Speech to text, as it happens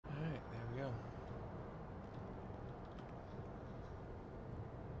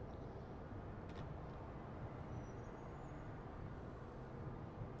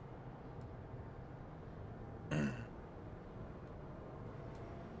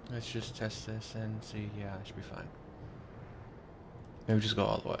Let's just test this and see. Yeah, it should be fine. Maybe just go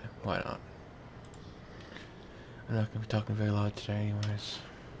all the way. Why not? I'm not gonna be talking very loud today, anyways.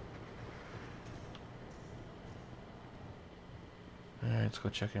 Alright, let's go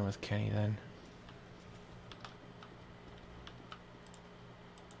check in with Kenny then.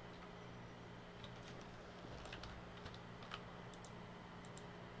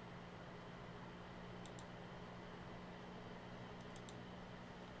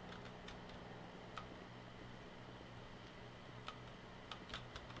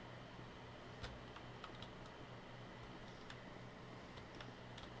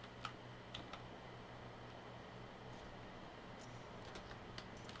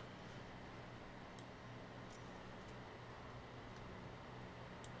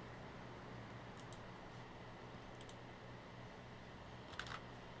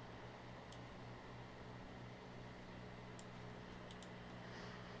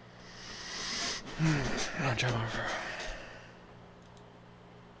 I'll jump over.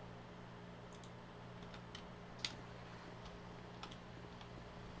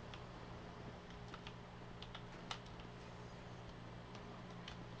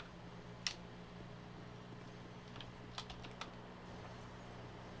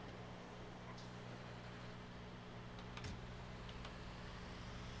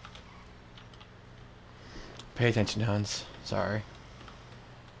 Pay attention, Hans. Sorry.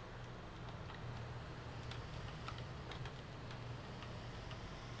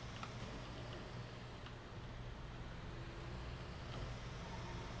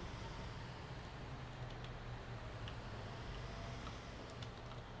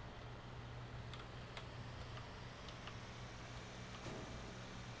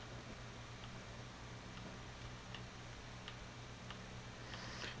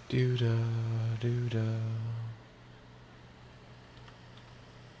 Doo-da, doo-da.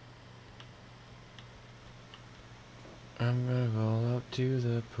 I'm gonna roll up to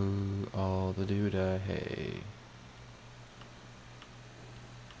the poo, all the doo-da, hey.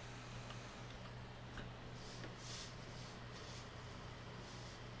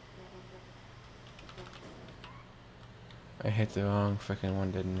 I hit the wrong freaking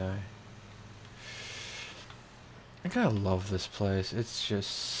one, didn't I? I gotta love this place. It's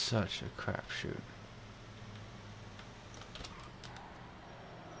just such a crapshoot.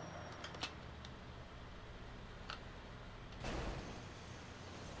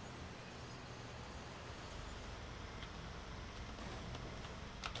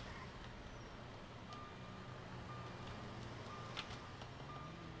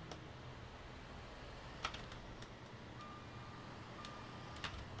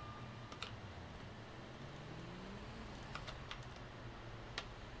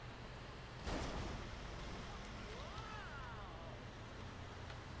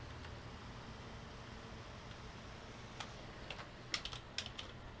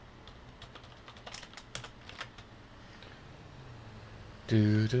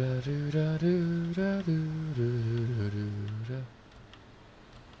 Do da do da do da do do do da.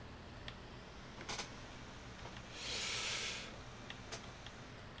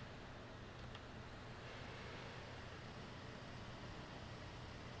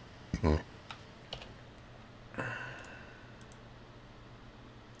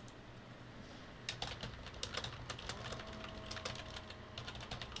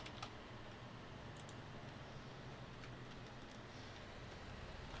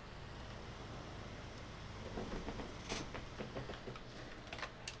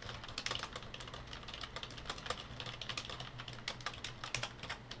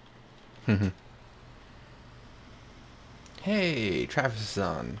 Hey, Travis is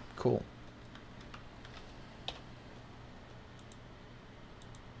on. Cool.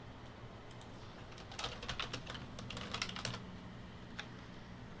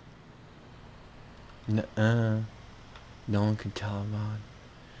 Nuh-uh. No one can tell I'm on.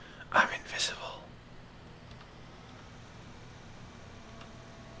 I'm invisible.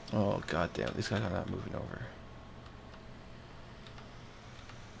 Oh, goddamn. These guys are not moving over.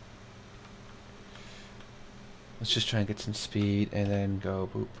 Let's just try and get some speed and then go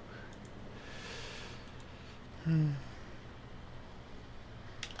boop.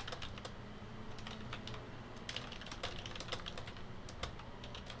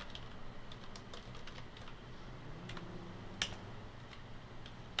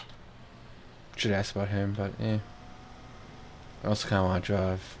 Should ask about him, but eh. I also kind of want to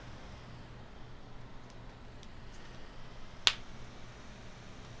drive.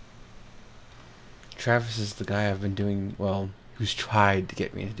 Travis is the guy I've been doing, well, who's tried to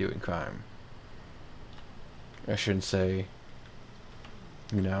get me into doing crime. I shouldn't say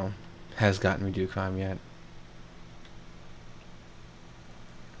you know, has gotten me to do crime yet.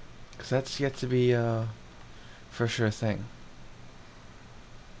 Because that's yet to be for sure a thing.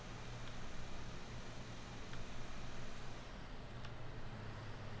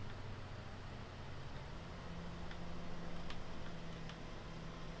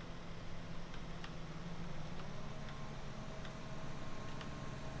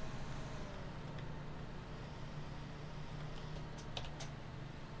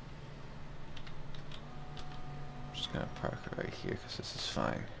 I'm just gonna park it right here because this is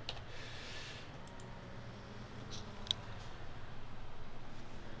fine.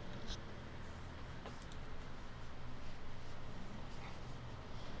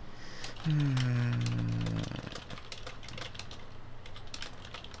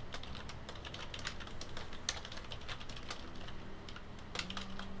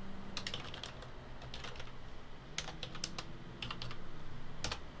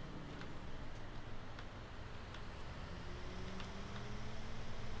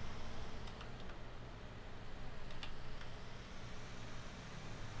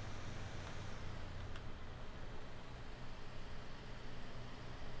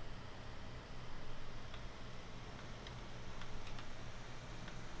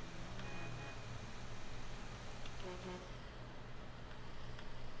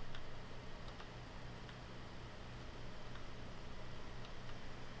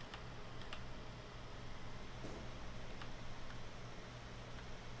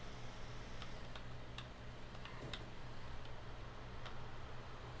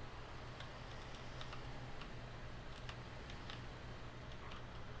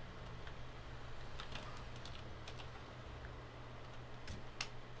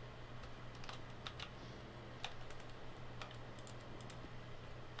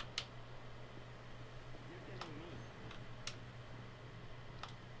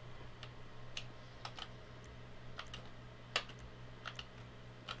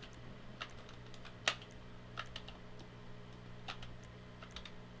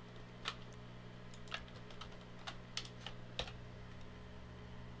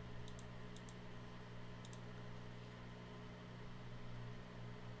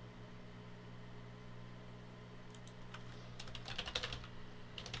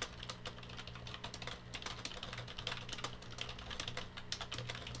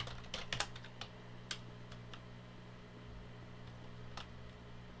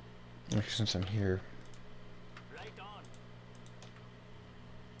 Since I'm here. Right on.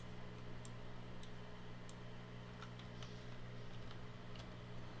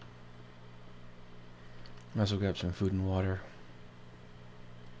 Might as well grab some food and water.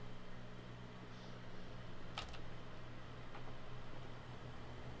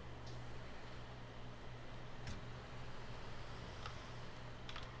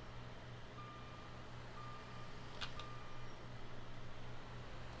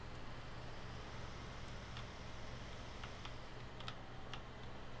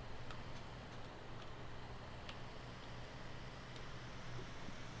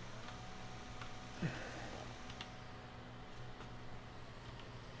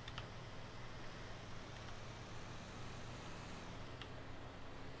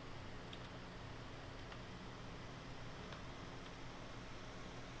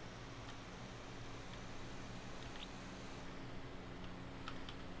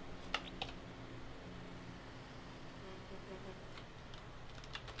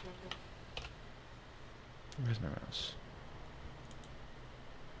 Where's my mouse?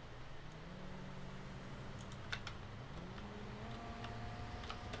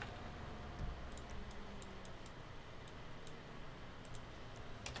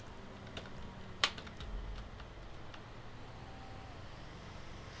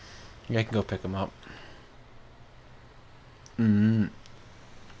 Yeah, I can go pick him up.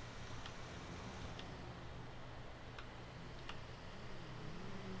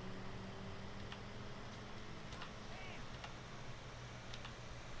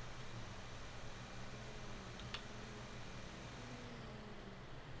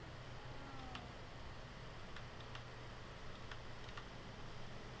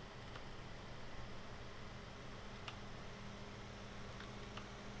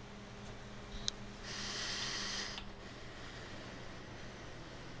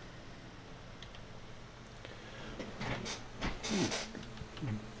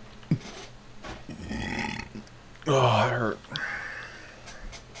 Oh, that hurt.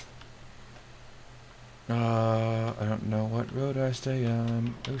 I don't know what road I stay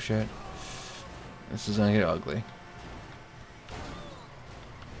on. Oh shit. This is gonna get ugly.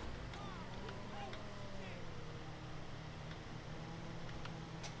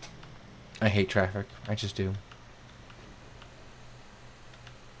 I hate traffic. I just do.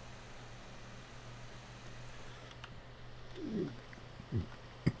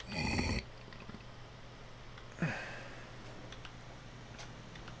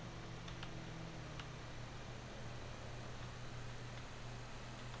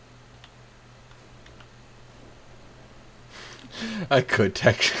 I could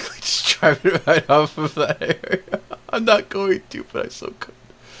technically just drive it right off of that area. I'm not going to, but I so could.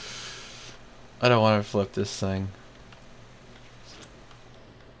 I don't want to flip this thing.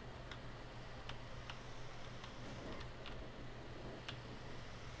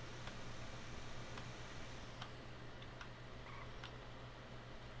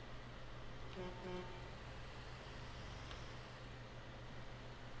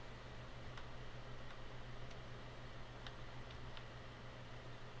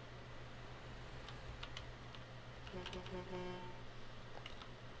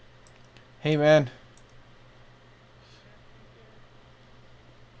 Hey, man.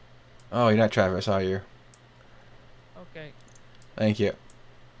 Oh, you're not Travis, are you? Okay. Thank you.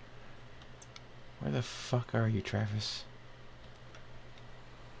 Where the fuck are you, Travis?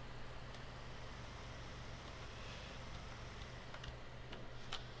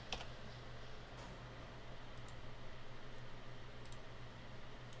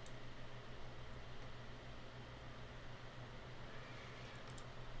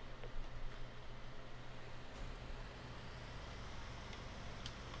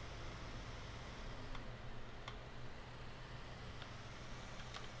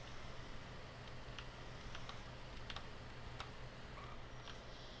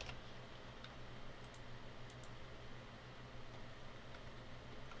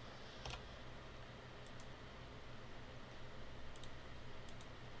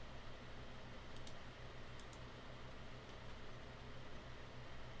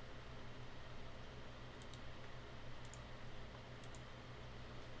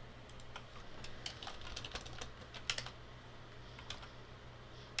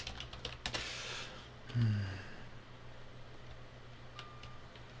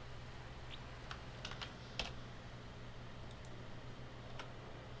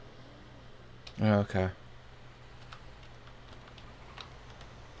 Okay.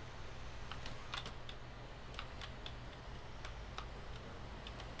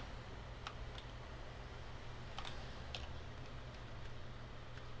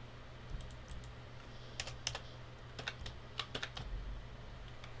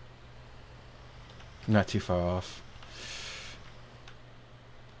 Not too far off.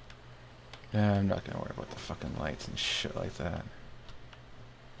 Yeah, I'm not gonna worry about the fucking lights and shit like that.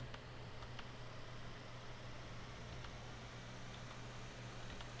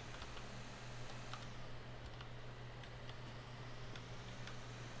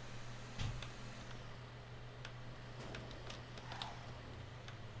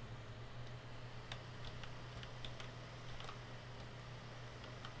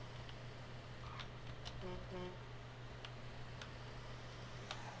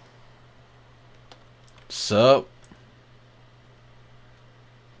 Sup?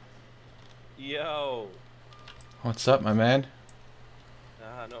 Yo. What's up, my man?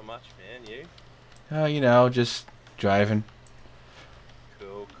 Not much, man. You? You know, just driving.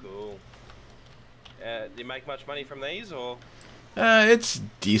 Cool, cool. Do you make much money from these, or? It's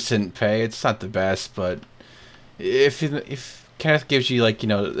decent pay. It's not the best, but if Kenneth gives you like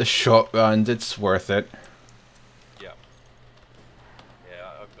the short runs, it's worth it. Yeah.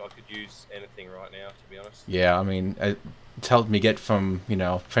 Yeah, I could use anything right now, to be honest. Yeah, I mean, it's helped me get from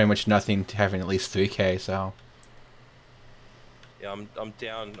pretty much nothing to having at least 3K. So. Yeah, I'm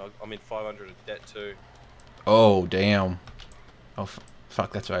down. I'm in 500 of debt too. Oh damn. Oh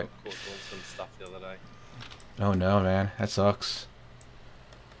fuck, that's I right. got caught doing some stuff the other day. Oh no, man, that sucks.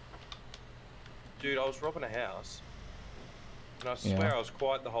 Dude, I was robbing a house, and I Yeah. swear I was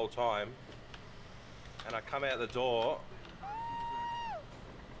quiet the whole time. And I come out the door,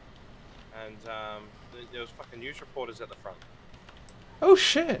 and there was fucking news reporters at the front. Oh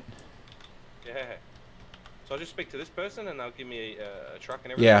shit. Yeah. So I just speak to this person, and they'll give me a truck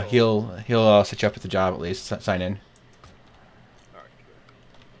and everything. Yeah, or? he'll set you up at the job at least. Sign in. Alright, cool.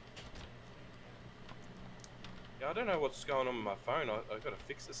 Yeah, I don't know what's going on with my phone. I've got to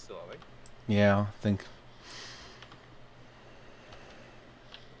fix this still, I think. Yeah, I think.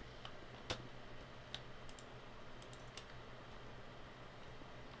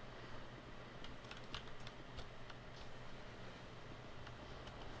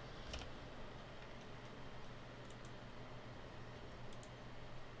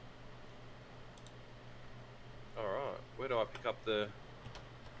 Alright, where do I pick up the...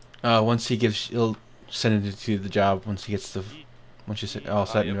 Once he'll send it to the job once he gets the once you're all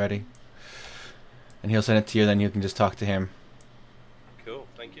set and Yep. ready, and he'll send it to you. Then you can just talk to him. Cool.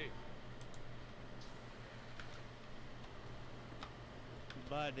 Thank you.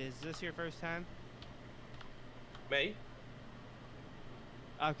 Bud, is this your first time? Me?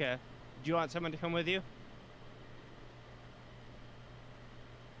 Okay. Do you want someone to come with you?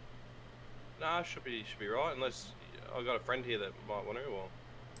 Nah, should be right. Unless I've got a friend here that might want to. Or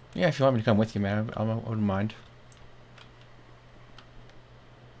Yeah, if you want me to come with you, man, I wouldn't mind.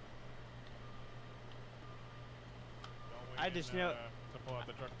 I just know. To pull out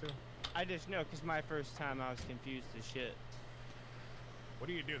the truck too. I just know because my first time I was confused as shit. What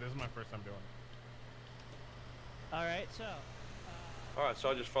do you do? This is my first time doing it. All right, so. all right, so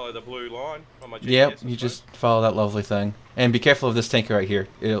I just follow the blue line on my GPS. Yep, I you suppose. just follow that lovely thing, and be careful of this tanker right here.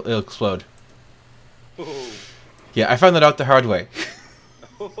 It'll explode. Ooh. Yeah, I found that out the hard way.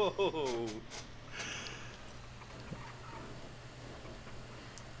 Ooh.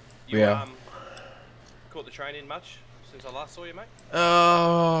 Yeah. Caught the train in much since I last saw you, mate?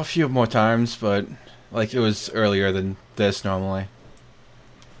 A few more times, but like it was earlier than this normally.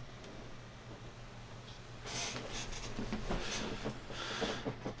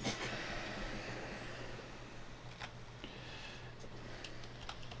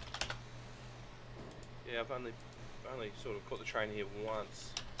 Yeah, I've only sort of caught the train here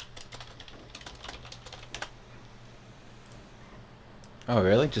once. Oh,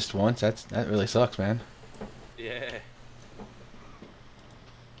 really? Just once? That really sucks, man. Yeah.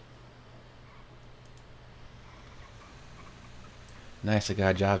 Nice, I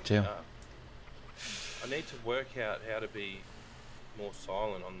got a job too. I need to work out how to be more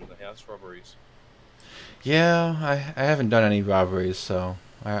silent on the house robberies. Yeah, I haven't done any robberies, so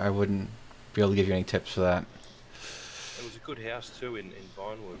I wouldn't be able to give you any tips for that. It was a good house too in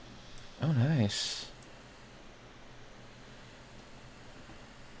Vinewood. Oh, nice.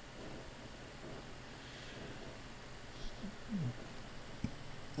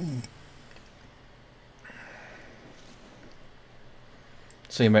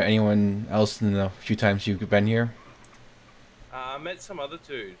 So you met anyone else in the few times you've been here? I met some other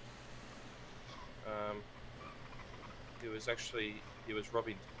dude. He was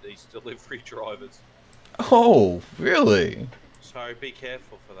robbing these delivery drivers. Oh, really? So be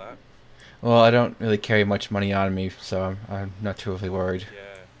careful for that. Well, I don't really carry much money on me, so I'm not too overly worried.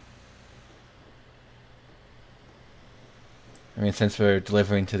 Yeah. I mean, since we're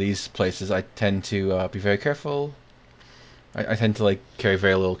delivering to these places, I tend to be very careful. I tend to like carry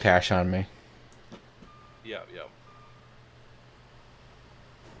very little cash on me. Yeah.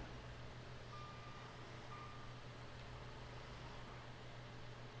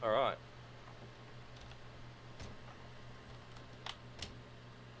 All right.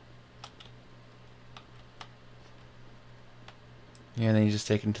 Yeah, and then you just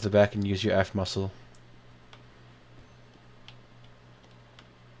take it to the back and use your F muscle.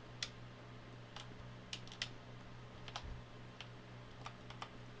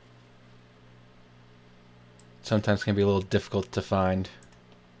 Sometimes can be a little difficult to find,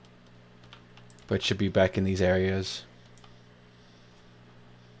 but it should be back in these areas.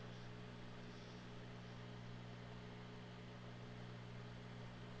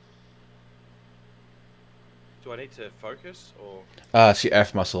 Do I need to focus or? It's your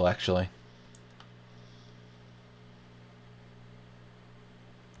F muscle actually.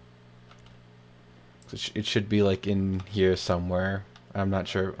 It should be like in here somewhere. I'm not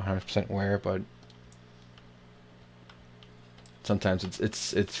sure 100% where, but sometimes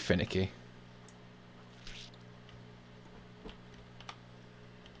it's finicky.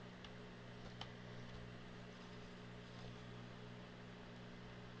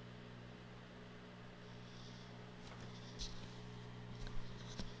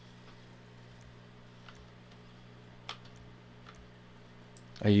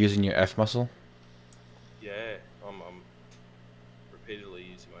 Are you using your F muscle? Yeah, I'm repeatedly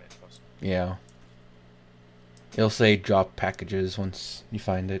using my F muscle. Yeah. It'll say drop packages once you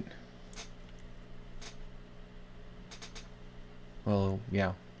find it. Well,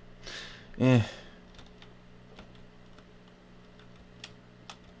 yeah. Eh.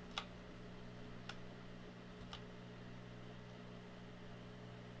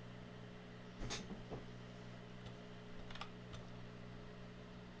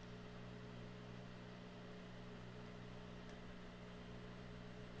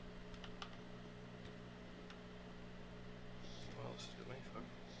 Well, this is good, mate, fuck.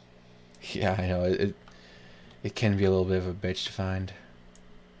 Yeah, I know. It can be a little bit of a bitch to find.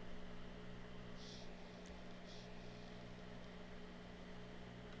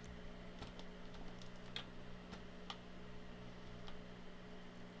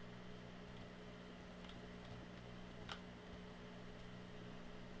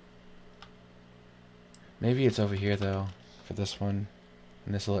 Maybe it's over here though, for this one,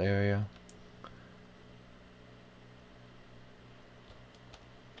 in this little area.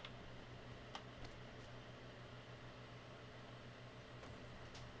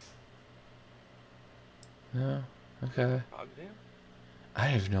 No? Okay. Bug now? I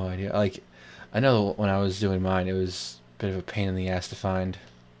have no idea. Like, I know when I was doing mine, it was a bit of a pain in the ass to find.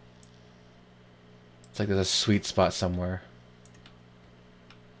 It's like there's a sweet spot somewhere.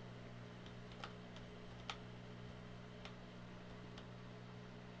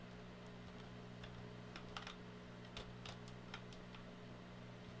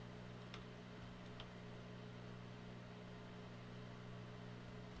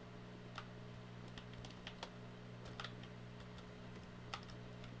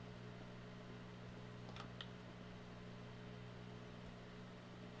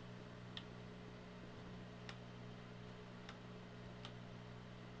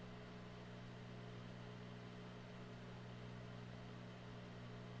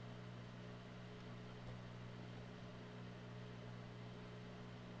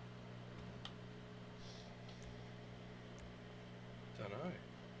 Don't know.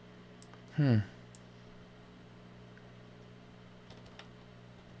 Hmm.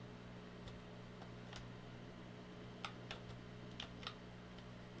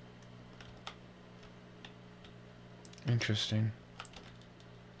 Interesting.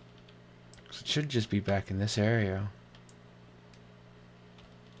 'Cause it should just be back in this area.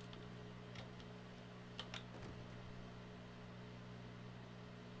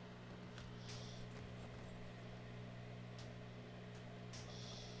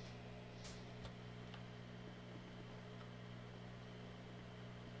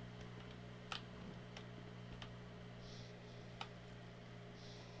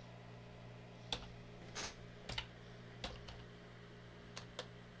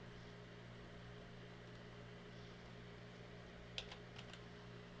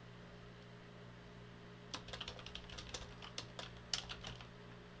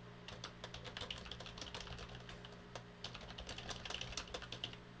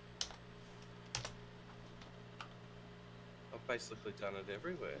 I've basically done it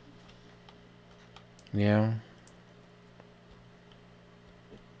everywhere. Yeah.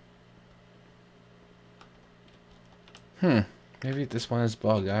 Hmm. Maybe this one is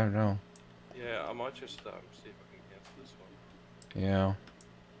bugged. I don't know. Yeah, I might just see if I can cancel this one. Yeah.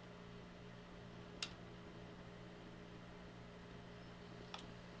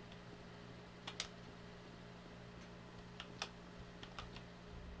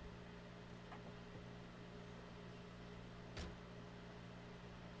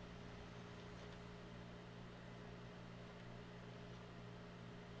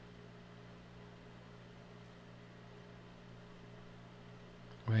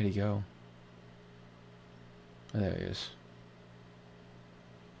 Where'd he go? Oh, there he is.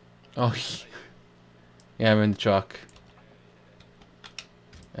 Oh, yeah, I'm in the truck.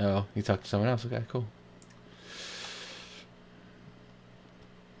 Oh, you talked to someone else. Okay, cool.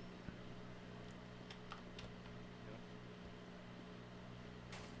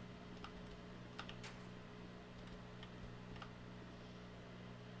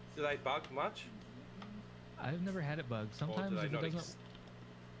 Do they bug much? I've never had it bug. Or do Sometimes they if it not, doesn't,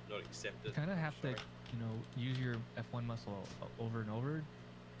 not accept you it? kind of have to, Sorry. use your F1 muscle over and over.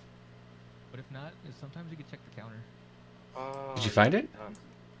 But if not, sometimes you can check the counter. Oh, Did you find it?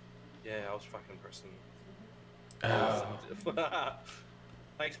 Yeah, I was fucking pressing. Oh.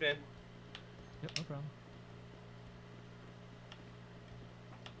 Thanks, man. Yep, no problem.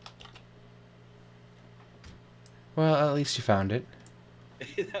 Well, at least you found it.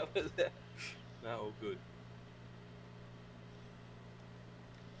 That was no, all good.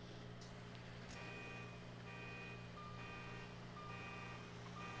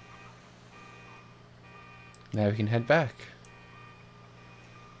 Now we can head back.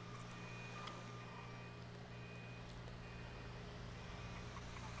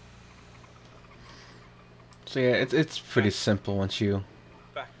 So yeah, it's pretty simple once you...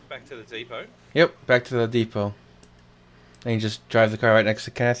 Back to the depot. Yep, back to the depot. And you just drive the car right next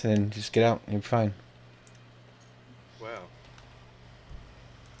to Kenneth and just get out and you're fine. Wow.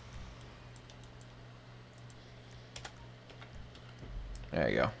 There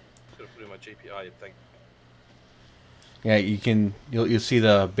you go. Just gotta put in my GPI. Thank. Yeah, you'll see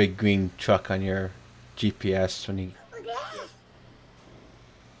the big green truck on your GPS when you...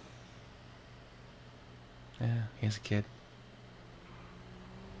 Yeah, he's a kid.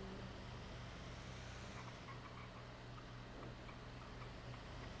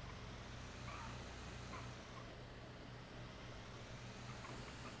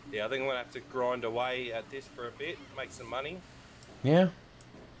 Yeah, I think I'm gonna have to grind away at this for a bit, make some money, Yeah.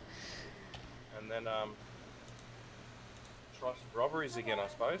 and then try some robberies again, I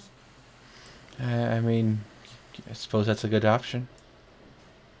suppose. I mean, I suppose that's a good option.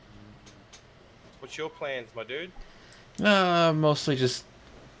 What's your plans, my dude? Mostly just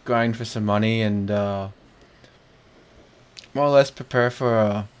grind for some money and more or less prepare for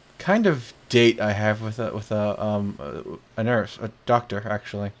a kind of date I have with a nurse, a doctor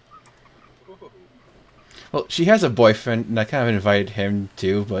actually. Ooh. Well, she has a boyfriend, and I kind of invited him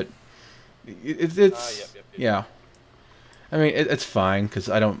too, but Yep, it's yep, yep. yeah. I mean, it's fine because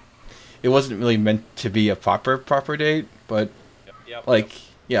I don't. It wasn't really meant to be a proper date, but Yep, yep. like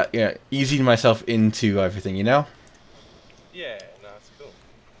yeah, easing myself into everything, you know. Yeah, no, it's cool.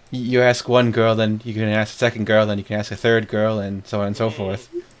 You ask one girl, then you can ask a second girl, then you can ask a third girl, and so on and so forth.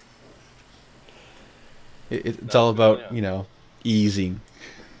 It's No, all good on about, ya. easing.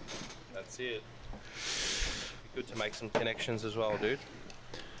 That's it. Be good to make some connections as well, dude.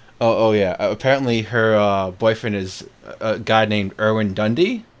 Oh yeah. Apparently, her boyfriend is a guy named Erwin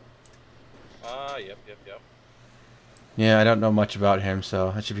Dundee. Yep, yep, yep. Yeah, I don't know much about him,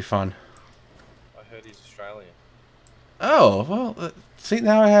 so that should be fun. I heard he's Australian. Oh well, see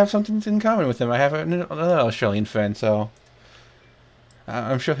now I have something in common with him. I have another Australian friend, so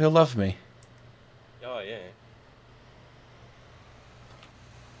I'm sure he'll love me. Oh, yeah.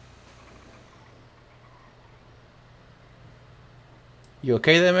 You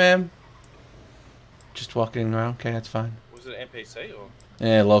okay there, ma'am? Just walking around. Okay, that's fine. Was it NPC or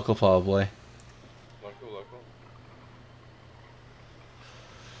Yeah, local probably. local?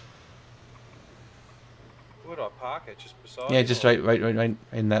 Where do I park it? Just beside Yeah, you, just or- right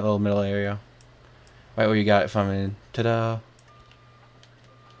in that little middle area. Right where you got it from, and ta-da.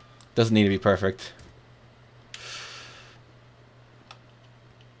 Doesn't need to be perfect.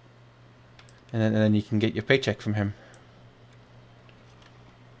 And then you can get your paycheck from him.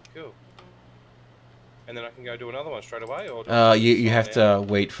 Cool. And then I can go do another one straight away, or do You sign have out? to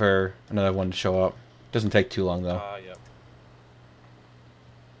wait for another one to show up. Doesn't take too long though. Yep.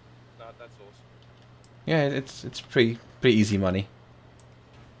 No, that's awesome. Yeah, it's pretty easy money.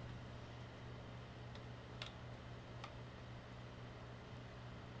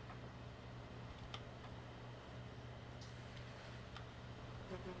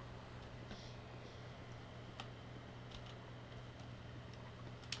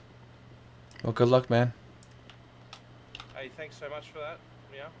 Well, good luck, man. Hey, thanks so much for that.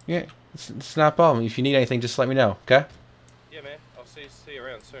 Yeah. Yeah, it's not a problem. If you need anything, just let me know, okay? Yeah, man. I'll see you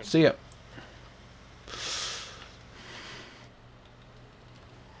around soon. See ya.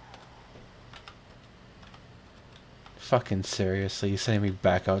 Fucking seriously, you sending me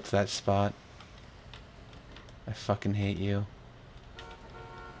back out to that spot? I fucking hate you.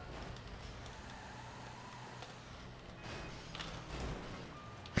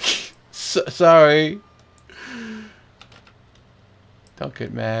 Sorry. Don't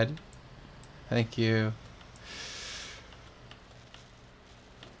get mad. Thank you.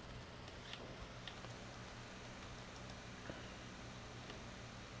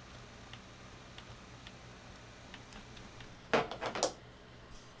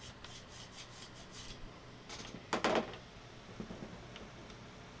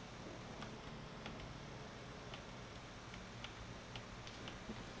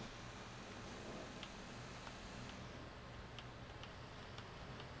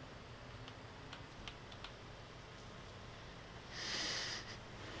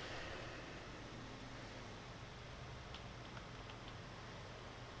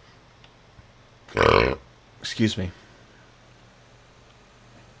 Excuse me.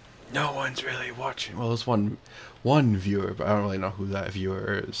 No one's really watching. Well, there's one viewer, but I don't really know who that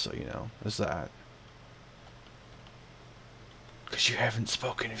viewer is, so there's that. Because you haven't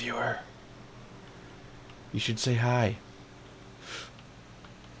spoken, viewer. You should say hi.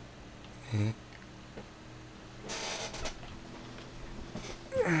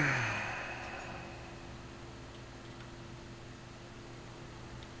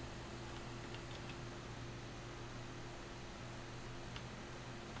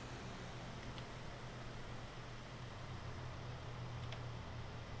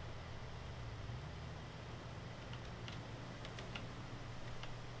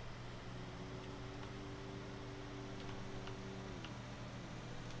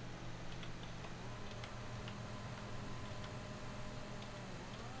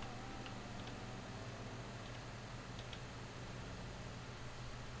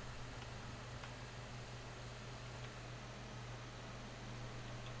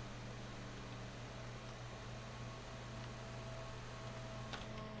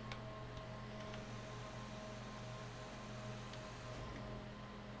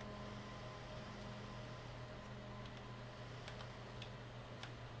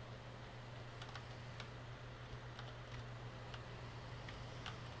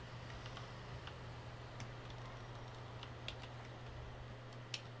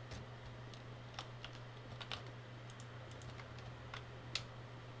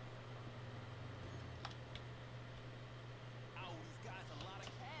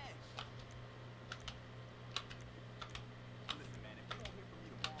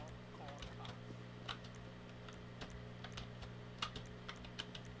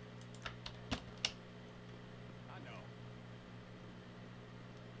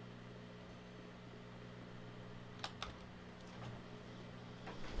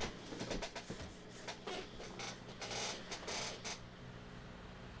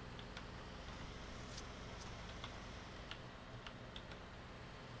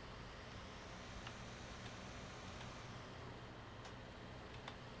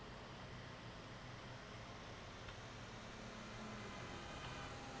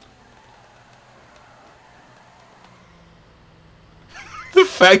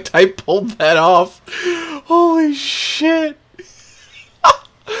 fact I pulled that off. Holy shit.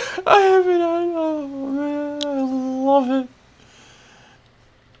 I haven't. Oh man, I love it.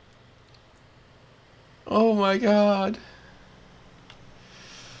 Oh my god.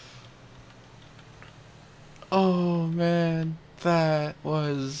 Oh man, that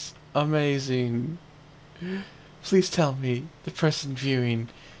was amazing. Please tell me the person viewing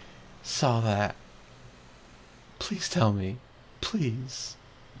saw that. Please tell me. Please.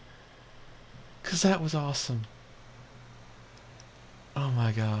 'Cause that was awesome. Oh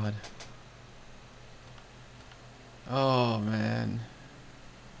my god. Oh man.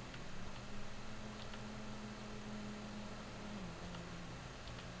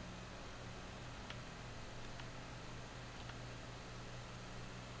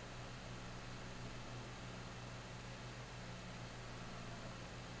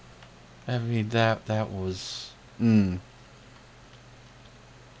 I mean that was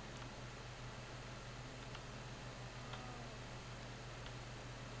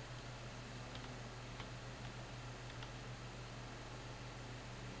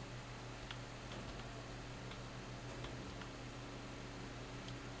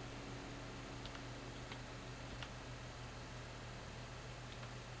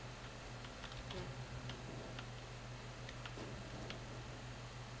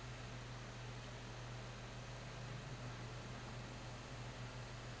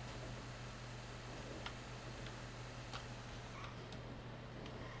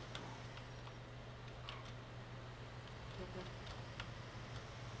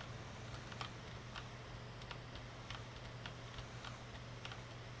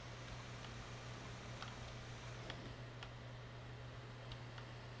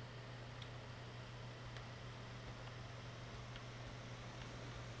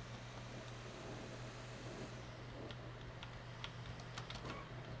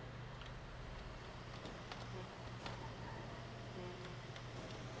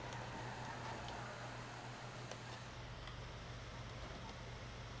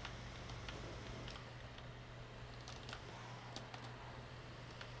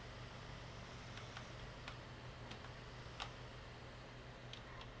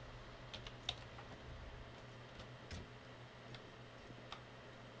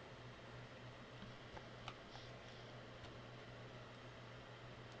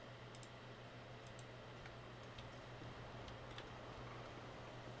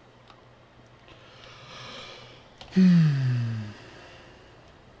yeah,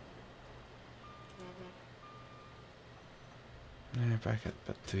 back at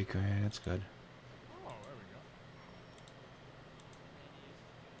about 3 grand, that's good. Oh, there we go.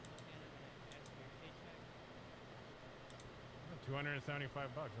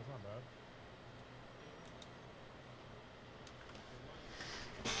 275 bucks. That's not bad.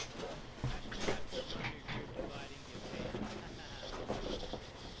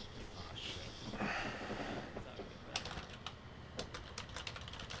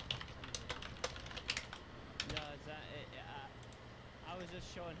 No, it's not. I was just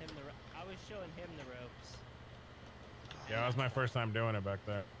showing him the. I was showing him the ropes, Yeah, that was my first time doing it back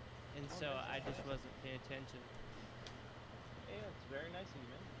there. and so I just wasn't paying attention. Yeah, it's very nice of you,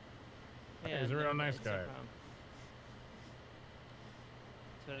 man. Yeah, He's a real no, nice it's no guy. problem.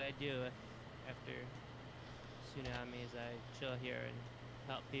 That's what I do after tsunamis. I chill here and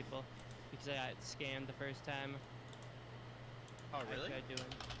help people because I got scammed the first time. Oh, really? I tried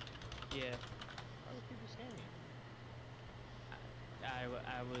doing. Yeah. How do people scam you?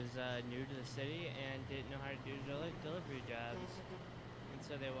 I was new to the city and didn't know how to do delivery jobs, and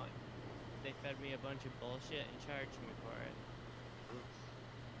so they fed me a bunch of bullshit and charged me for it.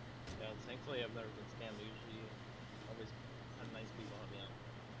 Yeah, thankfully I've never been scammed. Usually, always have nice people help me out.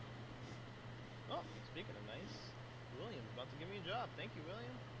 Oh, speaking of nice, William's about to give me a job. Thank you,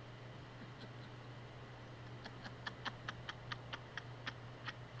 William.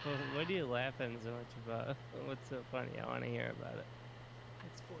 Well, what are you laughing so much about? What's so funny? I want to hear about it.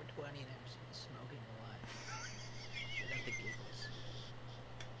 It's 4:20 and I'm just smoking a lot. I got the giggles.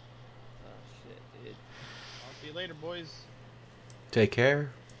 Oh shit, dude. I'll see you later, boys. Take care.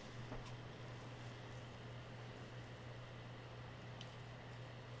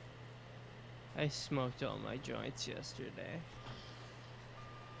 I smoked all my joints yesterday.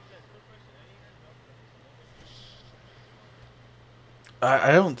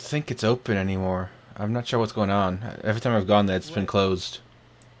 I don't think it's open anymore. I'm not sure what's going on. Every time I've gone there, it's been closed.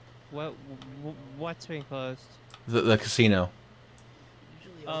 What's been closed? The casino.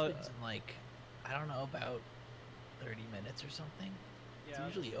 Usually Oh, opens in like, I don't know, about 30 minutes or something. It's Yeah,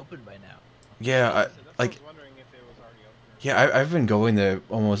 usually open by now. Yeah, That's what I was like wondering if it was already open. Or yeah, I've been going there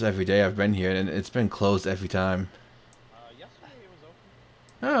almost every day I've been here, and it's been closed every time. Yesterday it was open.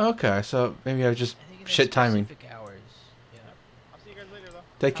 Oh, okay. So maybe I was just I think it has shit timing. specific hours. Yeah. Yep. I'll see you guys later though.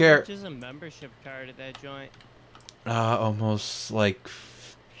 Take How care. much is a membership card at that joint? Almost like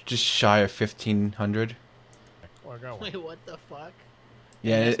just shy of 1,500. Or go. Wait, what the fuck?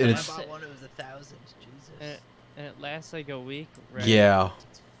 Yeah, And and, that's and When I it's bought one, it was 1,000. Jesus. And it lasts like a week, right? yeah,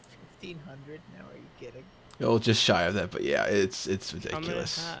 It's 1,500 now. Are you kidding? well, just shy of that, but yeah, it's How many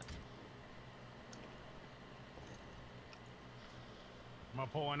ridiculous. I'm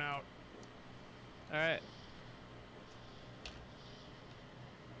pulling out. All right.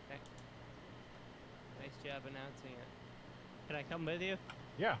 Okay. Nice job announcing it. Can I come with you?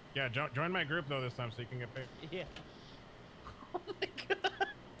 Yeah, yeah. Join my group though this time so you can get paid. Yeah. Oh my god.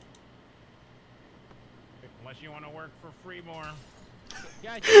 Unless you want to work for free more.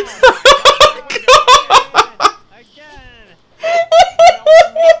 God, again. You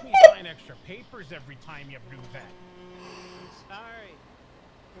don't make me sign extra papers every time you do that. Sorry.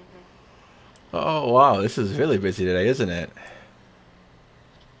 Oh wow, this is really busy today, isn't it?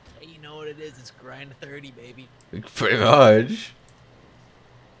 Hey, you know what it is? It's grind 30, baby. Pretty much.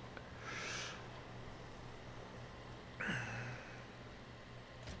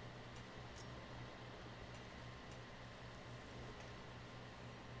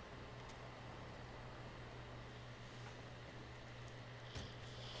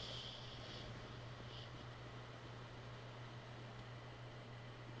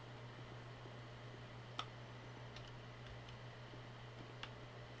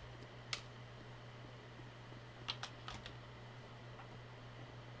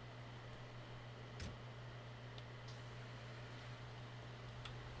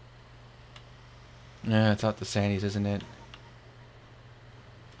 Yeah, it's out the Sandies, isn't it?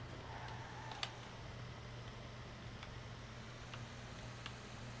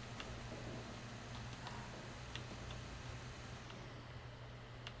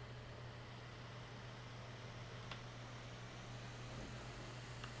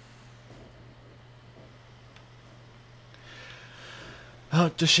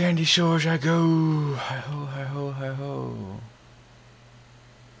 Out to Sandy Shores I go. Hi ho, hi ho, hi ho.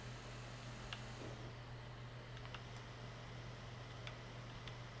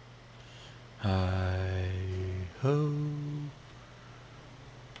 Hi ho.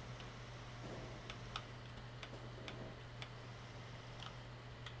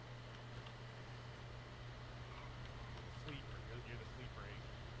 Sleeper. You're the sleeper agent.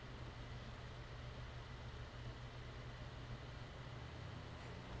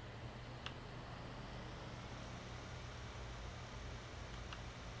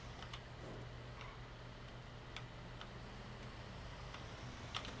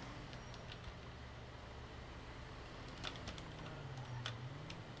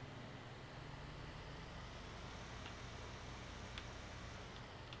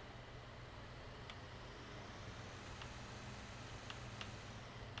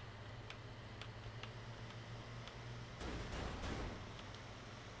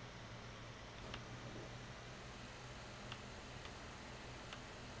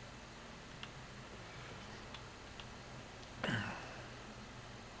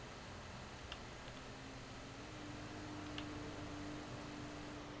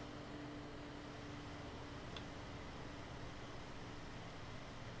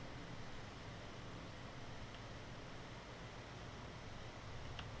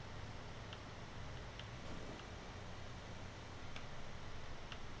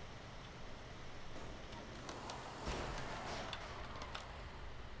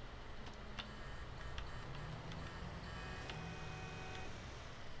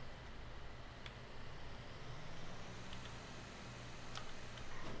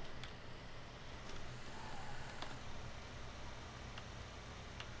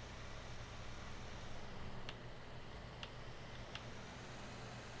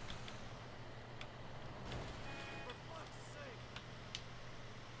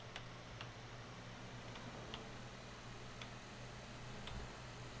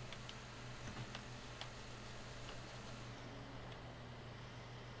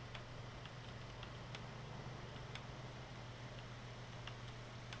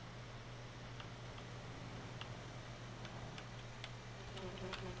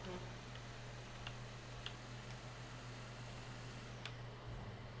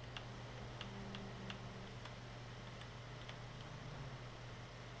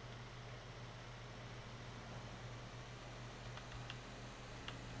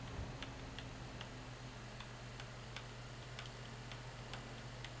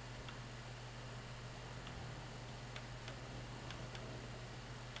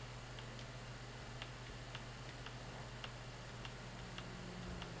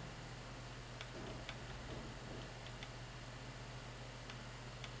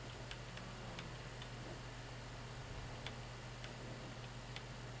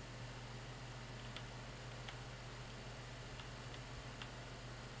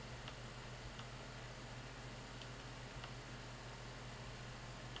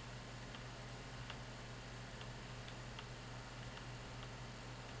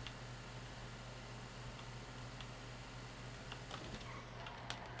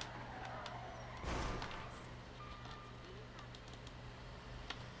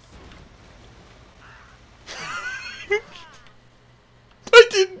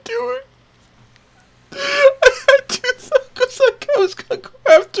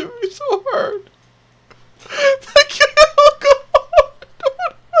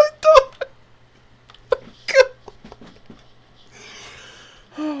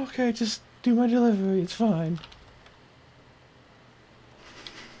 Do my delivery, it's fine.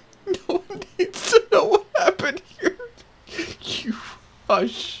 No one needs to know what happened here. You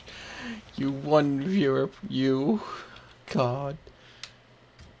hush. You one viewer, you. God.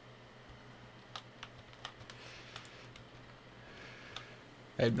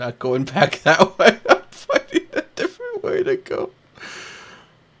 I'm not going back that way. I'm finding a different way to go.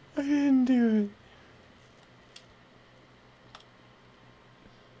 I didn't do it.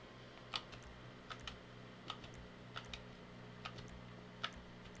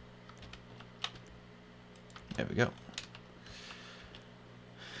 There we go.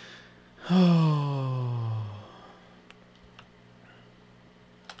 Oh.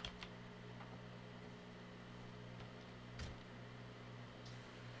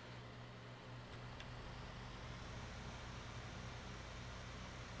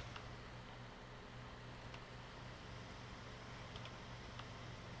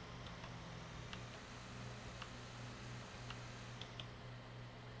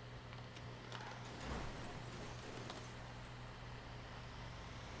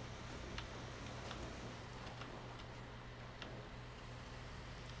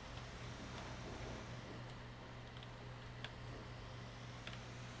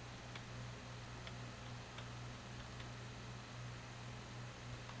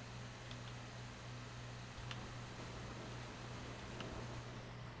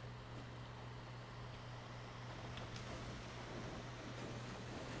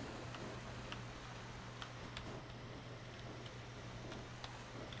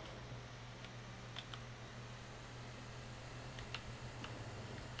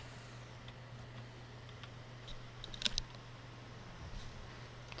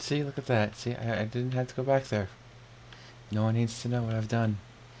 See, look at that. See, I didn't have to go back there. No one needs to know what I've done.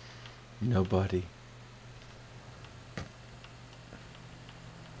 Nobody.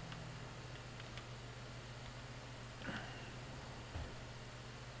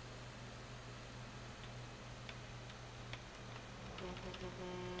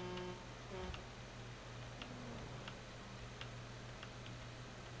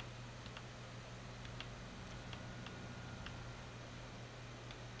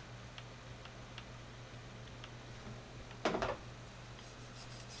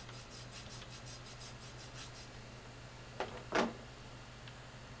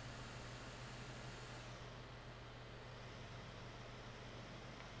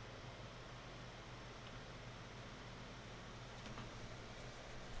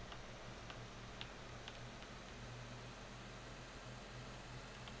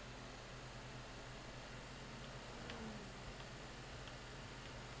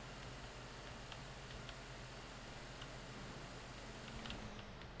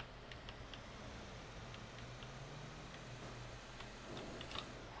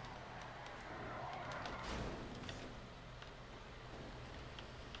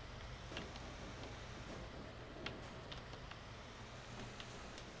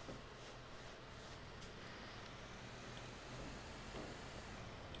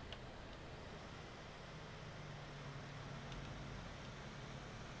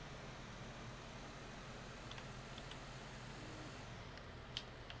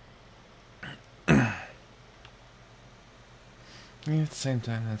 Yeah, at the same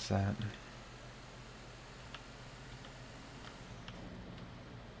time, that's that.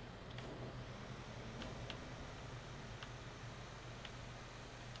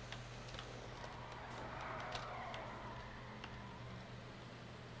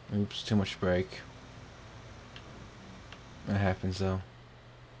 Oops, too much brake. That happens though.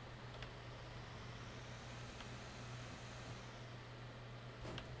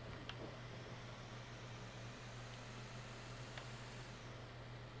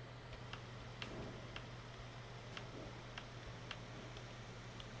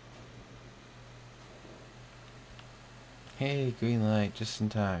 Hey, green light, just in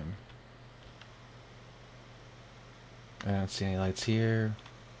time. I don't see any lights here.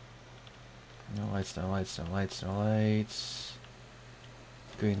 No lights, no lights, no lights, no lights.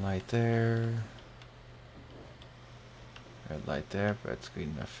 Green light there. Red light there, but it's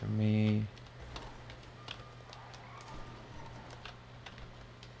green enough for me.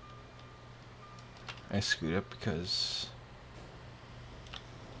 I screwed up because...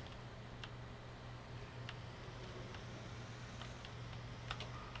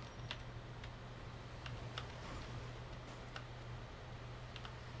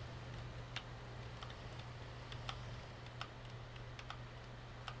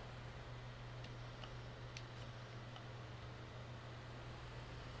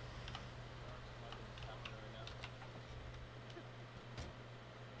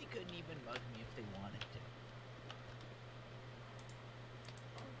 He couldn't even mug they wanted to.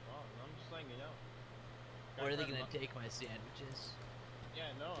 Oh, I'm just letting you know. Or are they tried gonna mu- take my sandwiches? Yeah,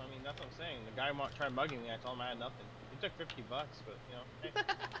 no, I mean that's what I'm saying. The guy tried mugging me. I told him I had nothing. He took $50, but you know, hey.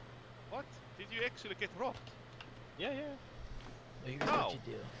 What? Did you actually get robbed? Yeah, yeah. Well, here's How? what you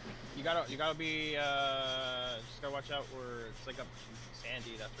do. You gotta be just gotta watch out where it's like up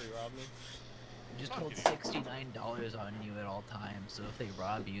Sandy. That's where you robbed me. Just Fuck hold it. $69 on you at all times, so if they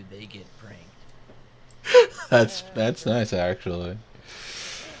rob you, they get pranked. That's nice actually.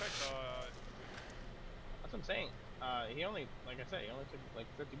 Fact, That's what I'm saying. He only, like I said, he only took like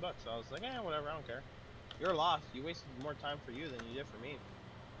 $50. So I was like, whatever, I don't care. You're lost. You wasted more time for you than you did for me.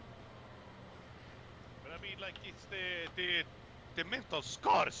 but I mean, like, it's the mental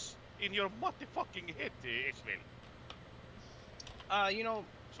scars in your motherfucking head, Ishmael. You know,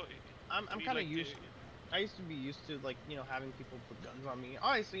 So, I'm I mean, kind of like, used. I used to be used to like having people put guns on me.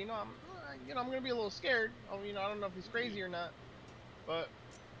 Obviously, I'm gonna be a little scared. I don't know if he's crazy or not, but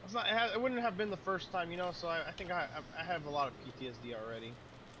it's not. It wouldn't have been the first time, So I think I have a lot of PTSD already.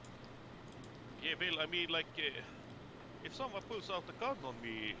 Yeah, well, I mean, like, if someone pulls out a gun on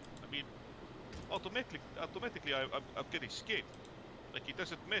me, I mean, automatically I'm getting scared. Like, it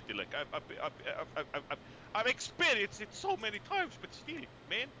doesn't matter. Like, I've experienced it so many times, but still,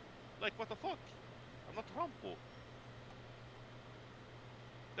 man, like, what the fuck? I'm not Rambo.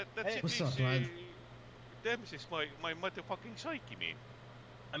 That Hey, shit what's is, up, bud? damages my motherfucking psyche, man.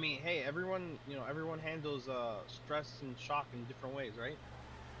 I mean, hey, everyone handles stress and shock in different ways, right?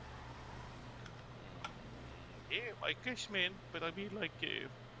 Yeah, I guess, man. But I mean, like,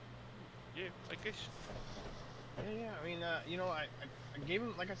 yeah, I guess. Yeah. I mean, I gave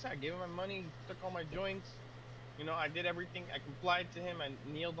him, like I said, I gave him my money. He took all my joints. I did everything. I complied to him. I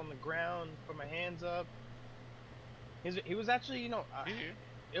kneeled on the ground, put my hands up. He was actually, Yeah.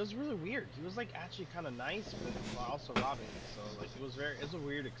 it was really weird. He was like actually kind of nice, but while also robbing me. So like it was a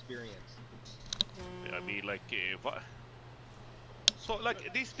weird experience. I mean, like, so,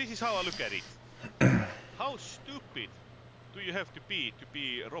 like, this is how I look at it. How stupid do you have to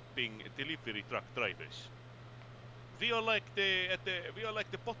be robbing delivery truck drivers? We are like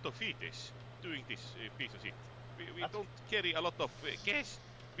the bottom feeders doing this piece of shit. We don't carry a lot of gas.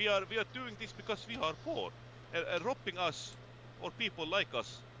 We are doing this because we are poor. Robbing us or people like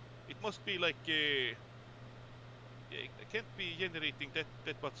us, it must be like it can't be generating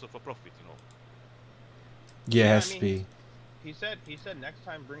that much of a profit, Yeah, it Yeah, I has to mean, be. he said next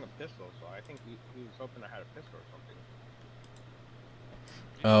time bring a pistol. So I think he was hoping I had a pistol or something.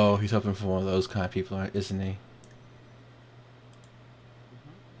 Oh, he's hoping for one of those kind of people, isn't he?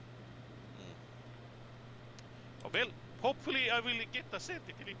 Oh, well, hopefully I will get a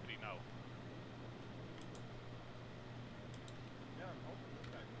Santa delivery now. Yeah, I'm hoping this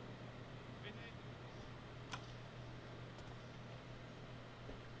guy.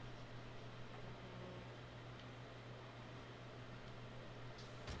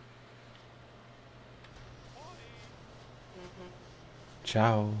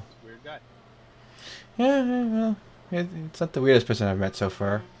 Ciao. It's a weird guy. Yeah, well, it's not the weirdest person I've met so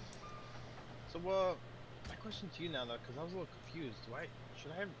far. So my question to you now though, because I was a little confused.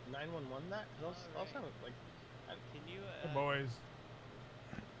 Should I have 911 that? Because I was kind of like, Can you Hey, boys.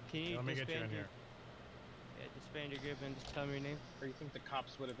 Let me get you in disband here. disband your group and just tell me your name? or you think the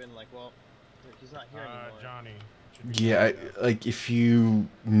cops would have been like, well, he's not here anymore. Johnny. Should be Yeah, Johnny, like if you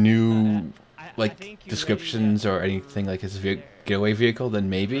knew I like think you descriptions or anything like his getaway vehicle, then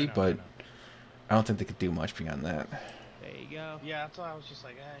maybe, I know, I but know. I don't think they could do much beyond that. There you go. Yeah, that's why I was just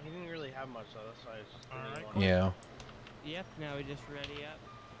like, he didn't really have much, so that's why I was just. Alright. Yeah. Yep. Now we just ready up.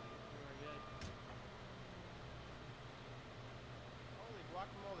 We're good. Holy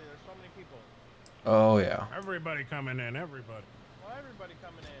guacamole! There's so many people. Oh yeah. Everybody coming in, everybody. Well, everybody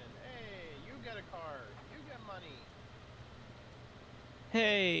coming in. Hey, you get a car. You get money.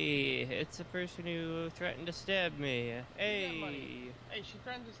 Hey, it's the person who threatened to stab me. get money. Hey, Hey, she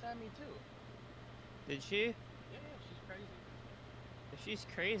threatened to stab me too. did she? Yeah, she's crazy. If she's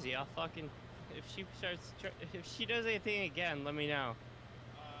crazy, I'll fucking. If she starts, if she does anything again, let me know.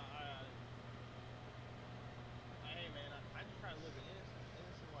 Hey man, I just try to live an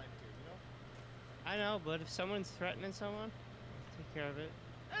innocent life here, I know, but if someone's threatening someone, I'll take care of it.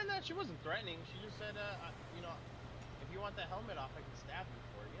 And she wasn't threatening. She just said, if you want that helmet off, I can stab you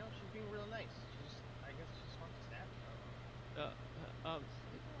for it. She's being real nice. I guess she just wants to stab me.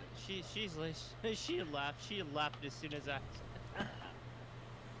 She laughed. She laughed as soon as I.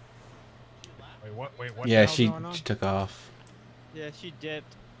 Wait, what? Wait, what? Yeah, the hell's going on? she took off. Yeah, she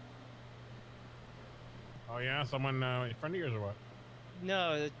dipped. Oh yeah, someone a friend of yours or what?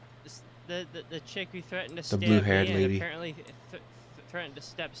 No, The chick who threatened to The stab blue-haired me and lady. apparently threatened to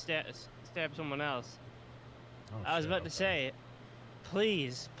stab someone else. Oh, I was shit, about to okay. say,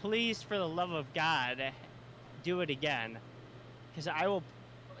 please, please, for the love of God, do it again, because I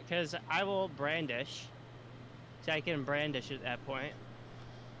will brandish. So I can brandish at that point.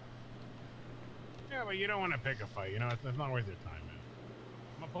 Yeah, but you don't want to pick a fight. You know, it's not worth your time, man.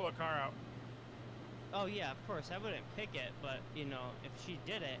 I'm gonna pull a car out. Oh yeah, of course I wouldn't pick it, but you know, if she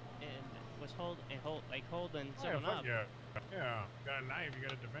did it and was holding Oh, yeah, someone fuck up. yeah. Yeah, got a knife. You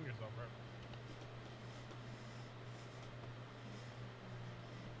gotta defend yourself, bro.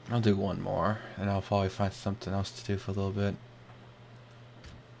 I'll do one more, and I'll probably find something else to do for a little bit.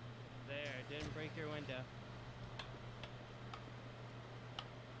 There, didn't break your window.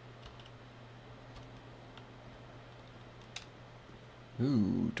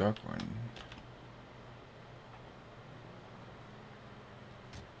 Ooh, dark one.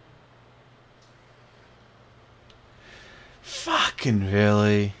 Fucking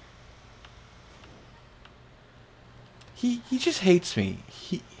really? He just hates me.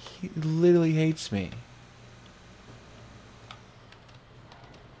 He literally hates me.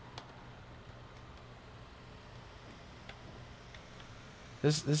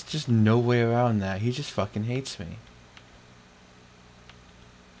 There's just no way around that. He just fucking hates me.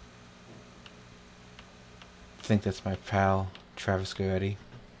 I think that's my pal, Travis Goretti.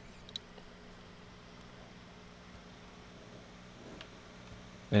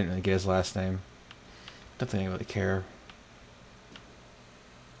 I didn't really get his last name. Don't think I really care.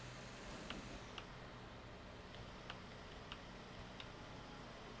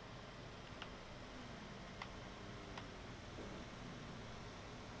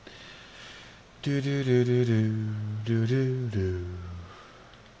 Do do do do do do do do.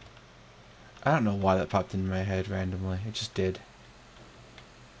 I don't know why that popped into my head randomly. It just did.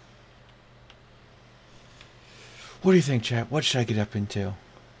 What do you think, chap? What should I get up into?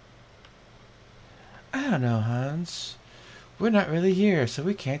 I don't know, Hans. We're not really here, so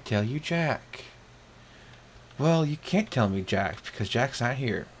we can't tell you Jack. Well, you can't tell me Jack, because Jack's not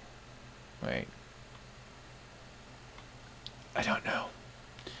here. Wait. I don't know.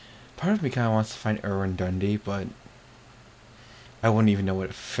 Part of me kind of wants to find Erwin Dundee, but I wouldn't even know where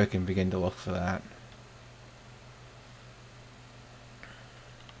to frickin' begin to look for that.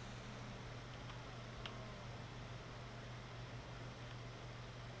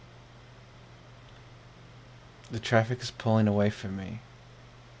 The traffic is pulling away from me.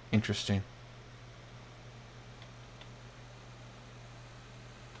 Interesting.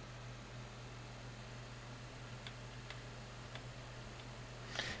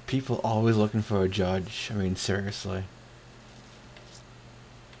 People always looking for a judge. I mean, seriously.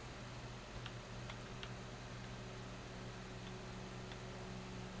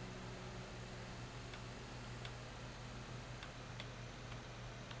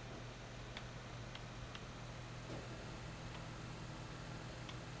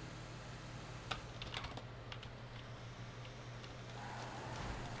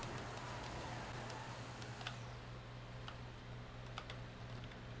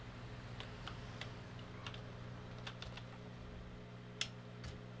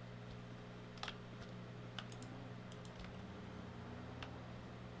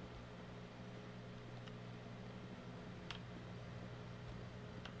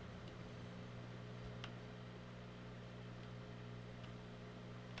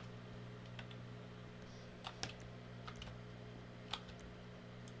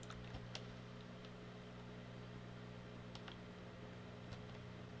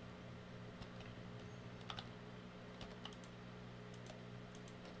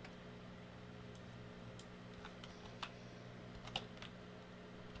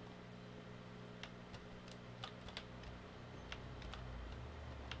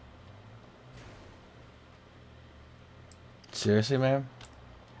 Seriously, ma'am?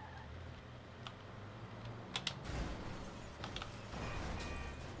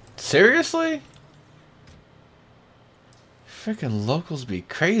 Seriously? Freaking locals be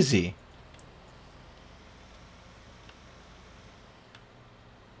crazy.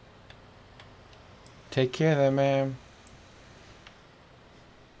 Take care there, ma'am.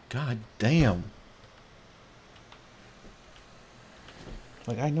 God damn.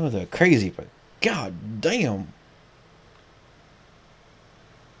 Like, I know they're crazy, but god damn.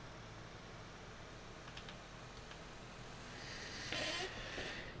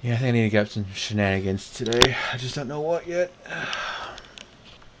 Yeah, I think I need to get up some shenanigans today. I just don't know what yet.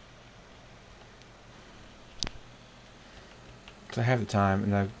 Cause I have the time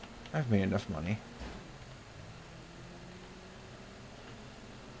and I've made enough money.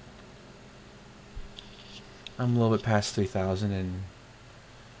 I'm a little bit past 3,000, and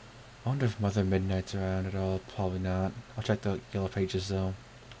I wonder if Mother Midnight's around at all. Probably not. I'll check the yellow pages though.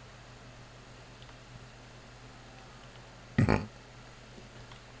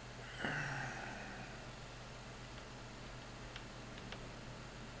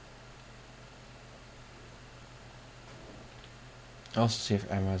 I'll also see if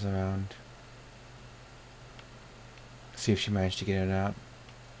Emma's around. See if she managed to get it out.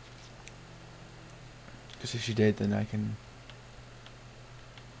 Because if she did, then I can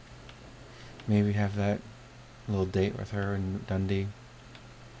maybe have that little date with her in Dundee.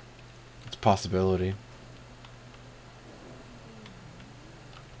 It's a possibility.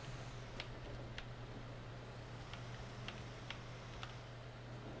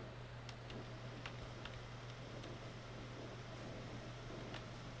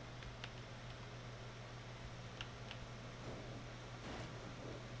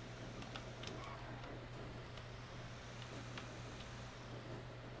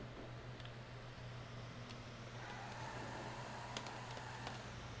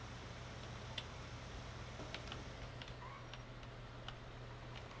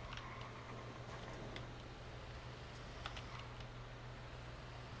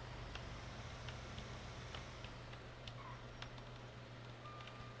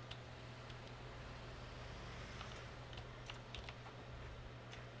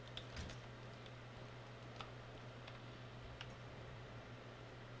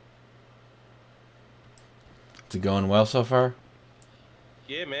 Is it going well so far?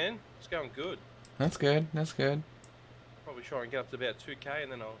 Yeah, man, it's going good. That's good. That's good. Probably try and get up to about 2K,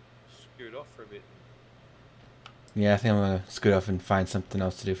 and then I'll scoot off for a bit. Yeah, I think I'm gonna scoot off and find something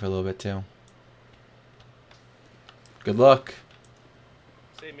else to do for a little bit too. Good luck.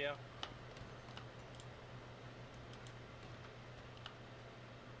 See you, Meow.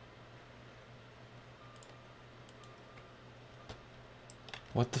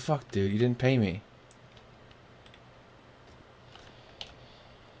 What the fuck, dude? You didn't pay me.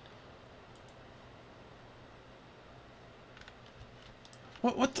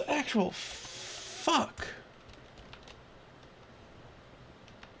 What the actual fuck?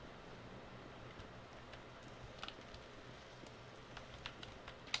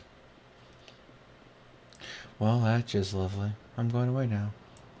 Well, that's just lovely. I'm going away now.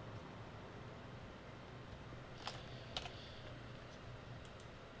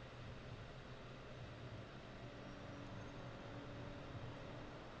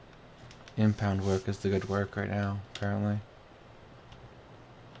 Impound work is the good work right now, apparently.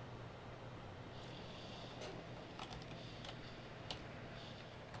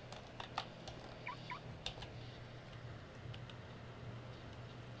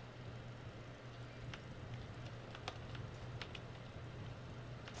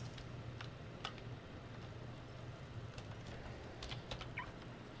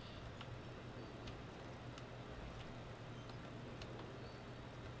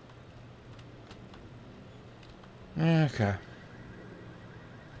 Okay.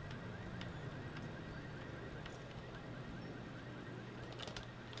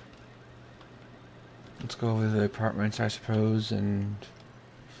 Let's go over the apartments, I suppose, and...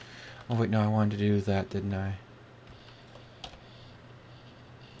 Oh wait, no, I wanted to do that, didn't I?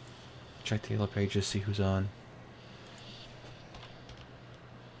 Check the yellow pages, see who's on.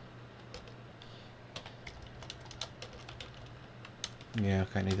 Yeah,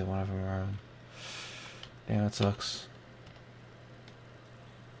 okay, neither one of them are on. Damn, it sucks.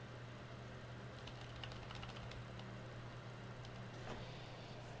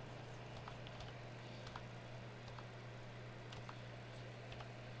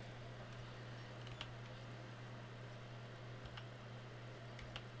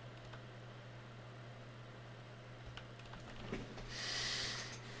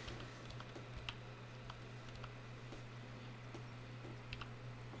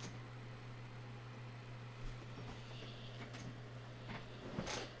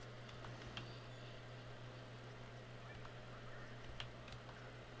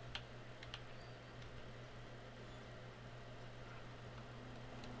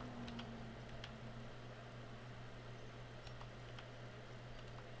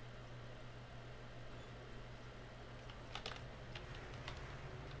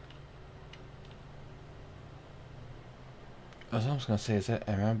 I was almost gonna say, is that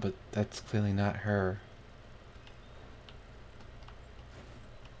Emma? But that's clearly not her.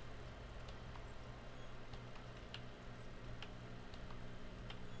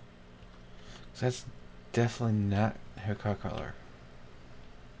 So that's definitely not her car color.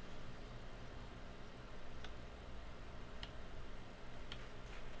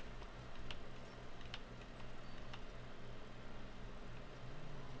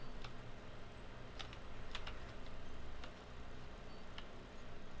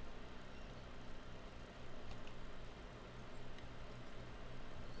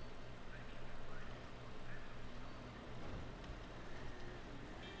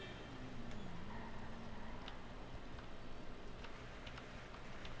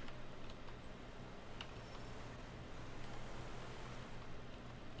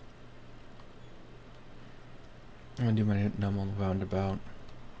 I'm gonna do my normal roundabout.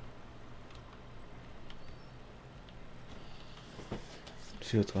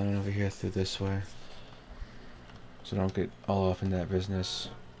 See what's going on over here through this way. So don't get all off in that business.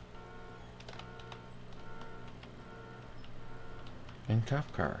 And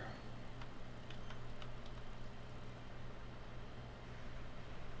cop car.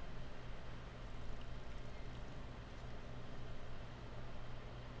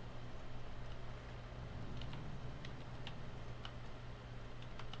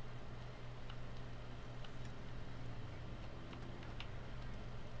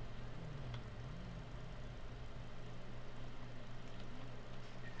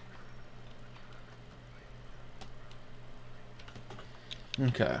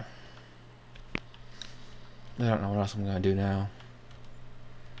 Okay. I don't know what else I'm gonna do now.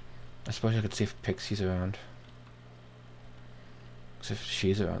 I suppose I could see if Pixie's around. Because if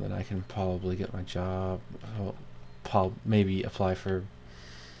she's around, then I can probably get my job. Well, maybe apply for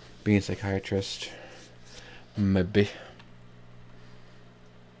being a psychiatrist. Maybe.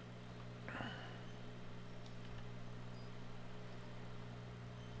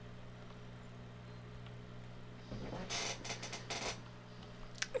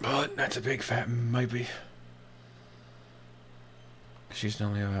 But that's a big fat maybe. She's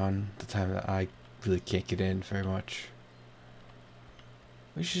normally around the time that I really can't get in very much.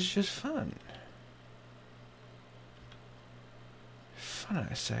 Which is just fun. Fun,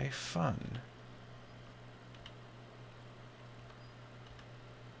 I say. Fun.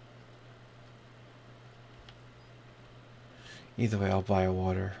 Either way, I'll buy a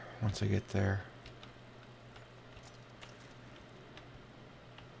water once I get there.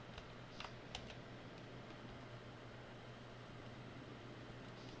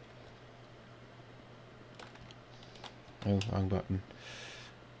 Oh, wrong button.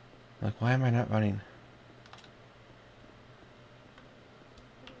 Like, why am I not running?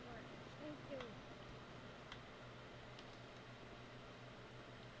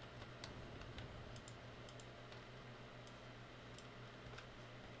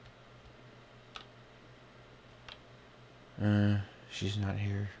 She's not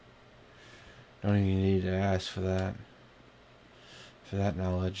here. Don't even need to ask for that. For that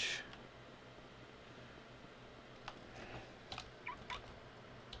knowledge.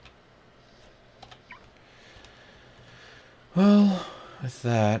 Well, with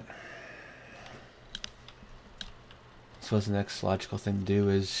that, I suppose the next logical thing to do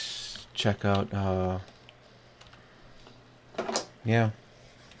is check out, yeah.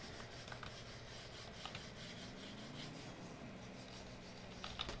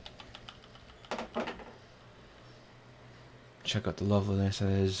 Check out the loveliness that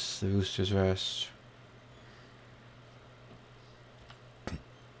is the Rooster's Rest.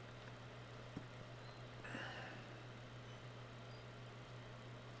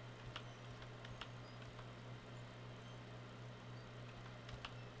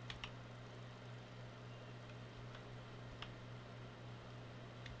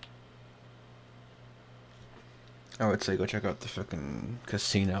 I would say go check out the fucking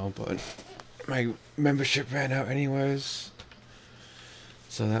casino, but my membership ran out anyways.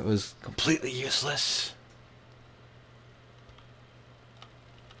 So that was completely useless.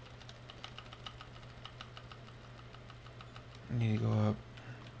 I need to go up.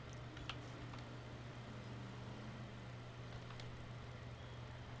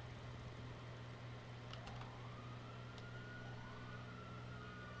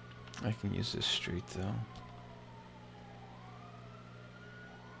 I can use this street though.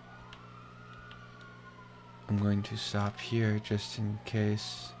 I'm going to stop here just in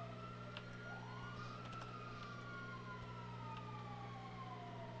case.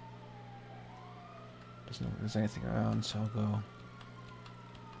 Doesn't look like there's anything around, so I'll go.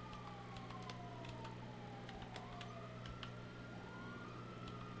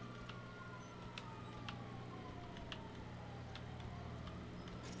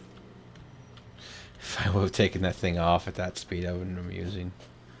 If I would have taken that thing off at that speed, I wouldn't have been amusing.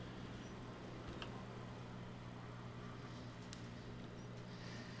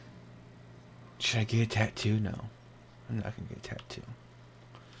 Should I get a tattoo? No. I'm not gonna get a tattoo.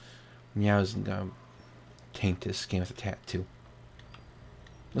 Meow isn't gonna taint this game with a tattoo.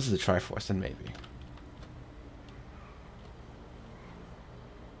 This is a Triforce, then maybe.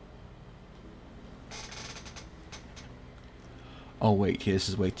 Oh wait, this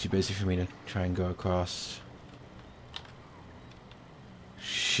is way too busy for me to try and go across.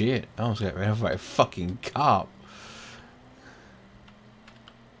 Shit, I almost got ran over by a fucking cop.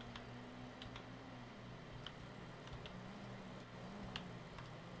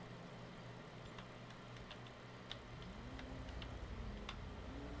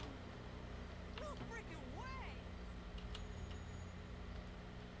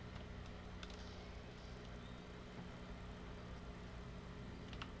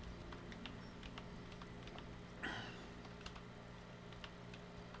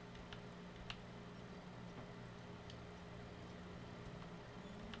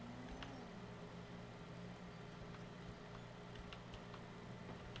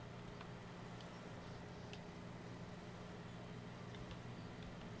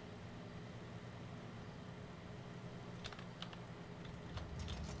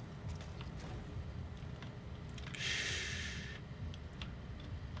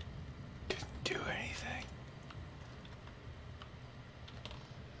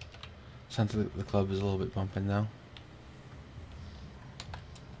 Sounds like the club is a little bit bumping now.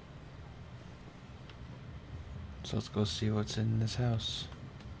 So let's go see what's in this house.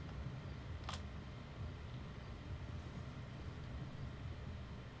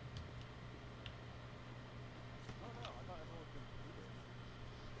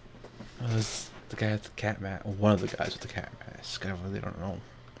 Oh, this the guy with the cat mask. One of the guys with the cat mask. I really don't know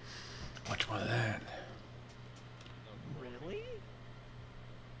which one of that. Really?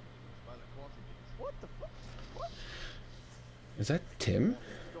 What the fuck? What? Is that Tim?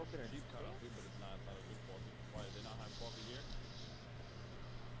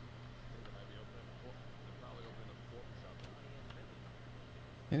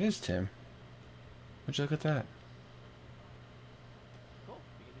 It is Tim. Would you look at that? Cool.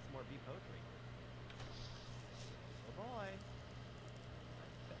 We can do some more beat poetry. Oh boy.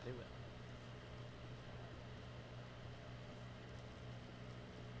 Bet they will.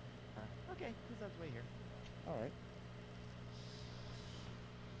 Okay, who's on his way here? Alright.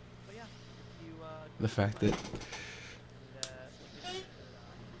 But yeah, if you The fact that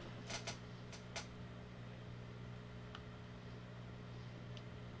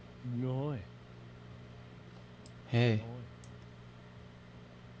No. hey.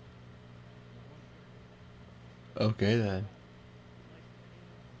 Okay then.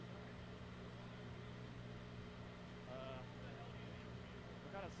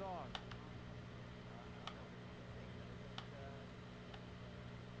 What kind of song?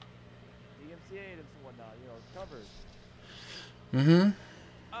 DMCA and whatnot, you know, covers. Mm-hmm.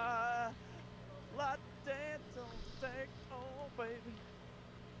 Lot dance on take on, baby.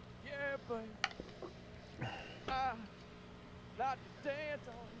 Yeah, baby. Lot to dance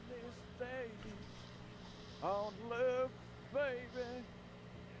on this stage. On love, baby.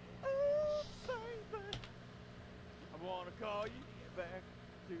 Oh, baby. I wanna call you back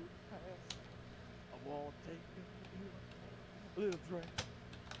to the past. I wanna take a little drink.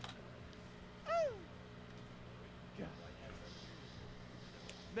 Oh, God.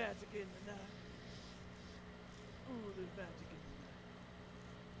 Magic in the night. Ooh, there's magic in the night.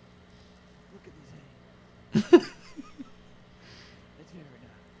 Look at these hands. It's very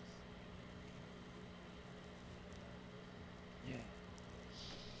nice. Yeah.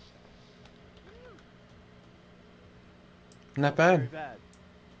 Not Very bad. bad.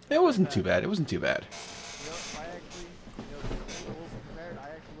 It wasn't too bad. It wasn't too bad. You know, I actually, you know, if I wasn't prepared, I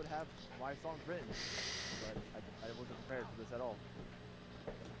actually would have my songs written. But I wasn't prepared for this at all.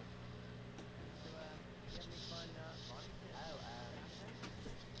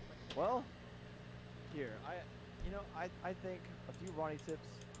 Well, here, I think a few Ronnie tips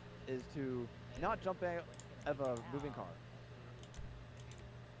is to not jump out of a moving car.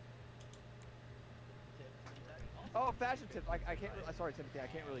 Oh, fashion tips. I can't. Sorry, Timothy. I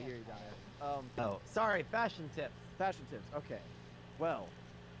can't really hear you down there. Oh, sorry, fashion tips. Fashion tips. Okay. Well,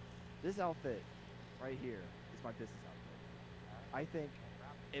 this outfit right here is my business outfit. I think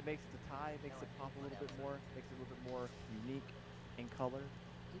it makes the tie, makes it pop a little bit more, makes it a little bit more unique in color.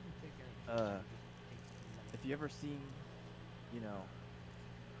 If you ever seen, you know,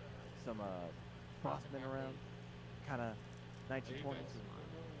 some crossmen around, kind of 1920s,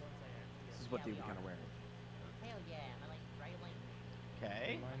 this is what they were kind of wearing.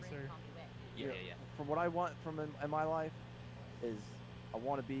 Okay. Yeah. From what I want from in my life is I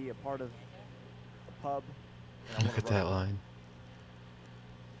want to be a part of a pub. And I Look wanna at run that a pub, line.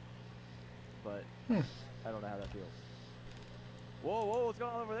 But I don't know how that feels. Whoa, whoa, what's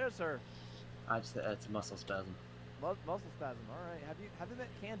going on over there, sir? It's muscle spasm. Muscle spasm. All right. Have you met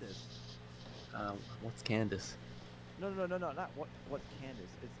Candace? What's Candace? No, not what's Candace.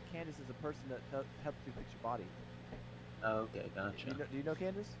 Candace is a person that helps you fix your body. Oh, okay, gotcha. Do you know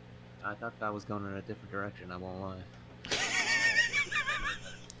Candace? I thought that was going in a different direction, I won't lie.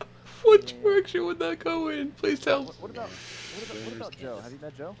 What Yeah. direction would that go in? Please tell. What about Joe? Candace. Have you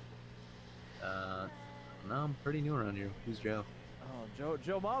met Joe? No, I'm pretty new around here. Who's Joe? Oh,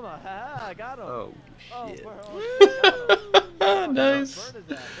 Joe Mama. Ha, I got him. Oh, Oh, shit. Nice. Burn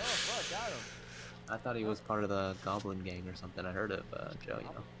his ass. Oh, fuck, got him. I thought he was part of the Goblin gang or something. I heard of Joe, you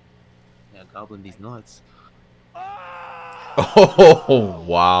know. Yeah, Goblin these nuts. Oh,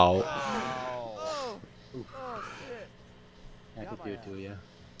 wow. Oh, Oof. oh, shit. I could do it to you.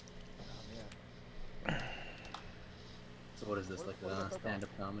 Oh, man. So what is this, like What is that stand-up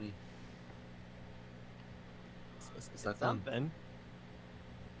comedy? Is that fun? something?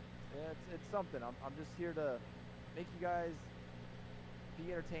 Yeah, it's something. I'm just here to make you guys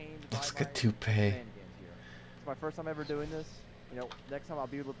be entertained by Let's my get toupee. shenanigans here. It's my first time ever doing this. You know, next time I'll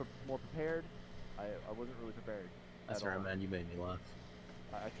be a little bit more prepared. I wasn't really prepared. That's at right, all. man. You made me laugh.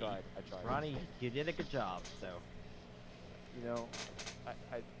 I tried. I tried. Ronnie, you did a good job. So. You know,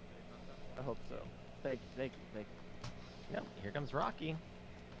 I hope so. Thank you. Yep, here comes Rocky.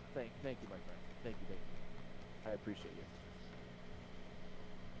 Thank you, my friend. Thank you. I appreciate you.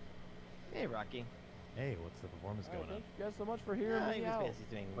 Hey, Rocky. Hey, what's the performance going Thank on? you guys so much for hearing He me was out. basically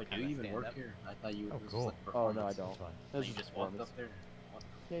doing Wait, do kinda you even work stand-up. here? I thought you. Oh, it was cool. Like Oh no, I performance. don't. That's fine. It was You just just walked performance. up there. What?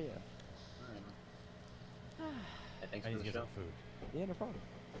 Yeah. Alright, man. Hey, thanks I for need to the get show. some food. Yeah, no problem.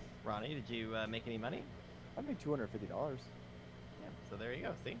 Ronnie, did you make any money? I made $250. Yeah. So there you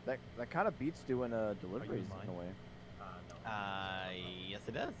go. See? That kind of beats doing deliveries in a way. No. Yes,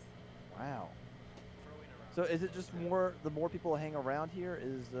 it does. Wow. So is it just more? The more people hang around here,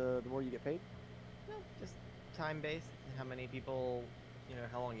 is the more you get paid? No, just time-based. How many people,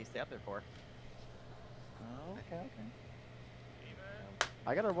 how long you stay up there for. Oh, okay.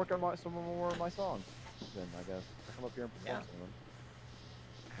 I gotta work on some more of my songs. Then I guess I'll come up here and perform some of them.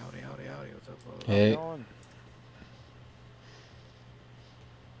 Howdy. What's up, bro? Hey. How's it going?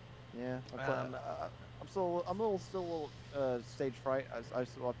 Yeah, I'm a little stage fright. I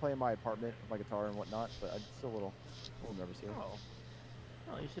play in my apartment with my guitar and whatnot, but I'm still a little nervous here. Oh.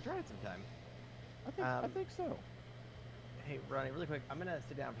 Well, you should try it sometime. I think so. Hey, Ronnie, really quick. I'm gonna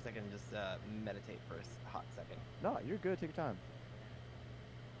sit down for a second and just meditate for a hot second. No, you're good. Take your time.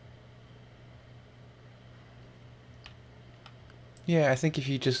 Yeah, I think if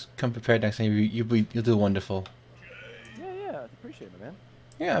you just come prepared next time, you'll do wonderful. Yeah, I appreciate it, man.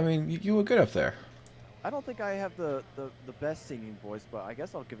 Yeah, I mean, you were good up there. I don't think I have the best singing voice, but I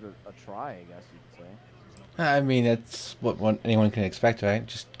guess I'll give it a try, I guess you could say. I mean, that's what anyone can expect, right?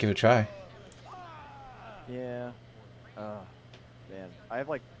 Just give it a try. Yeah. Man, I have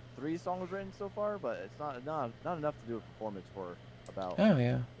like 3 songs written so far, but it's not enough to do a performance for about Oh,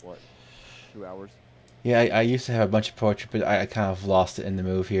 yeah. what, 2 hours. Yeah, I used to have a bunch of poetry, but I kind of lost it in the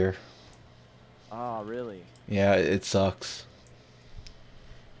move here. Ah, really? Yeah, it sucks.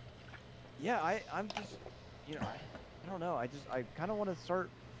 Yeah, I'm just, I don't know. I kind of want to start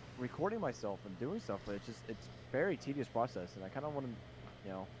recording myself and doing stuff, but it's a very tedious process, and I kind of want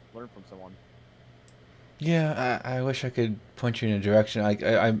to, learn from someone. Yeah, I wish I could point you in a direction.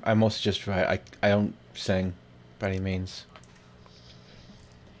 I'm mostly just right. I don't sing by any means.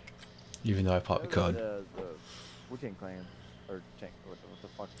 Even though I probably could. The Wu-Tang Clan, or what the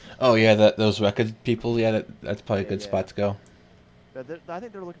fuck? Oh yeah, those record people. Yeah, that's probably a good spot to go. I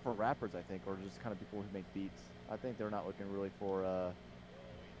think they're looking for rappers. I think, or just kind of people who make beats. I think they're not looking really for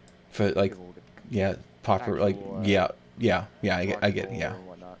like, yeah, proper like actual, yeah. I get yeah. and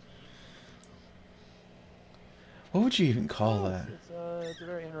whatnot. What would you even call that? It's a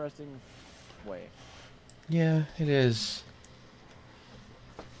very interesting way. Yeah, it is.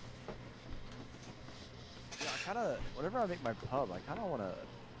 Yeah, I kind of, whenever I make my pub, I kind of want to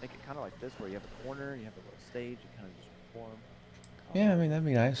make it kind of like this, where you have a corner, you have a little stage, you kind of just perform. Yeah, I mean that'd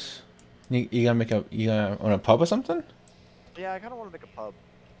be nice. You gonna own a pub or something? Yeah, I kind of want to make a pub.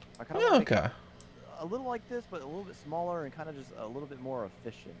 I kind of Oh, want to make okay. it a little like this, but a little bit smaller and kind of just a little bit more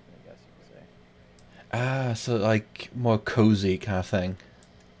efficient, I guess you could say. Ah, so like more cozy kind of thing.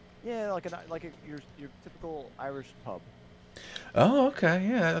 Yeah, your typical Irish pub. Oh, okay.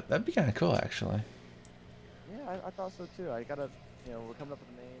 Yeah, that'd be kind of cool actually. Yeah, I thought so too. I gotta, we're coming up with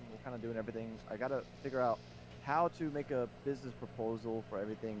a name. We're kind of doing everything. I gotta figure out how to make a business proposal for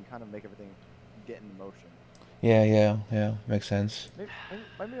everything, kind of make everything get in motion. Yeah. Makes sense.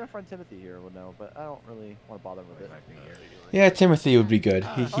 Maybe my friend Timothy here would know, but I don't really want to bother with it. Yeah, Timothy would be good.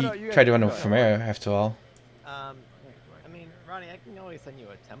 He no, you tried to guys run go it ahead. from air after all. I mean, Ronnie, I can always send you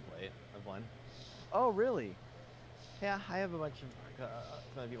a template of one. Oh, really? Yeah, I have a bunch of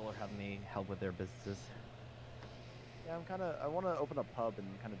some people are having me help with their businesses. Yeah, I want to open a pub and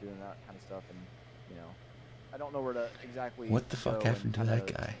kind of doing that kind of stuff, and I don't know where to exactly. What the fuck go and happened to kinda-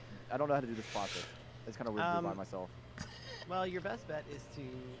 that guy? I don't know how to do this process. It's kind of weird to do by myself. Well, your best bet is to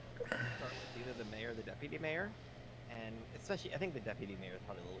start with either the mayor or the deputy mayor, and especially I think the deputy mayor is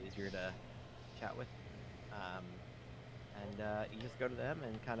probably a little easier to chat with. You just go to them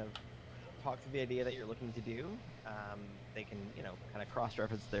and kind of talk through the idea that you're looking to do. They can, kind of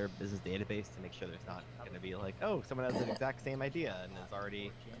cross-reference their business database to make sure there's not going to be like, oh, someone has the exact same idea and is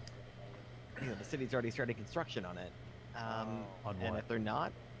already, the city's already started construction on it. On and what? if they're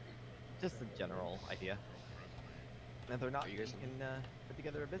not, just a general idea. And if they're not, you can put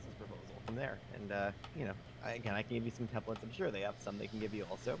together a business proposal from there. And, I can give you some templates. I'm sure they have some they can give you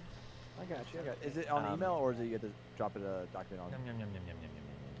also. I got you. Is it on email or is it you have to drop it a document on?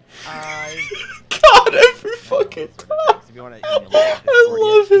 God, every fucking time. If you want to email me a Discordia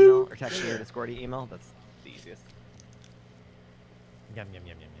love him. email or text me your Discordia email, that's the easiest. Yum yum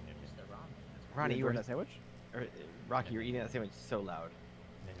yum yum yum yum. Just the ramen. Ronnie, you were that sandwich? or, Rocky, you're eating that sandwich so loud.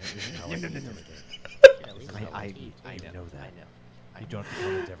 This is how I eat everything. At least I, it's I, tea, I too. know, know that. I know. You don't have to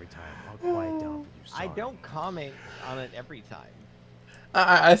comment every time. I'll quiet down for you. I Sorry. don't comment on it every time.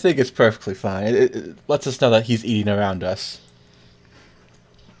 I think it's perfectly fine. It lets us know that he's eating around us.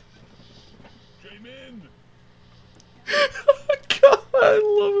 J-Min! God, I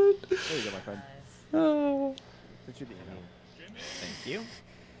love it. There you go, my friend. Oh. Since you're the email. Thank you.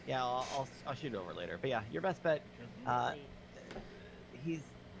 Yeah, I'll shoot it over later. But yeah, your best bet. He's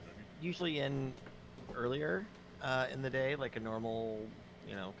usually in earlier in the day, like a normal,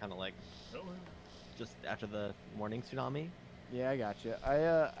 kind of like just after the morning tsunami. Yeah, I got you.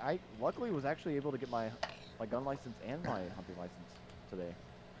 I luckily was actually able to get my gun license and my hunting license today.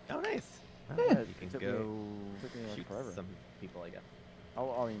 Oh, nice. Yeah, You can took go took me like shoot forever. some people, I guess. I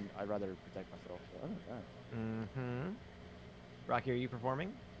mean, I'd rather protect myself. So other than that. Mm-hmm. Rocky, are you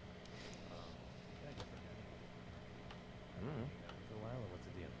performing? For a while, or what's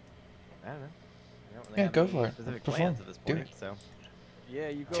the deal? I don't know. I don't really Yeah, have go any for it. specific Perform. plans at this Do point, it. so. Yeah,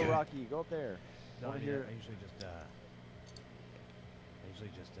 you go, Do it. Rocky. Go up there. No, I Over mean, here. I usually just,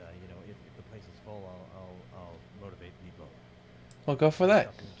 if the place is full, I'll motivate people. Well, go for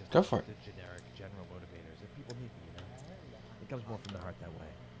that. Just Go for it. The generic, general motivators. If people need me, it comes more from the heart that way.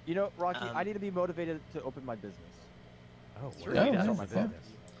 You know, Rocky, I need to be motivated to open my business. Oh, Sure, well, he that's does. my Yeah. business.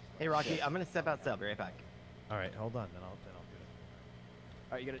 Hey, Rocky, I'm gonna step outside. I'll be right back. All right, hold on, then I'll do it.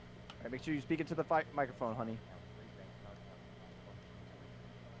 All right, you gotta. All right, make sure you speak into the microphone, honey.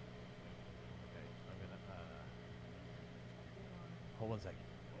 Okay, I'm gonna, hold 1 second.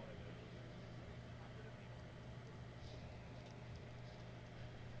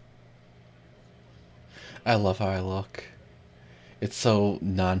 I love how I look. It's so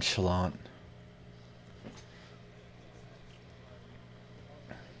nonchalant.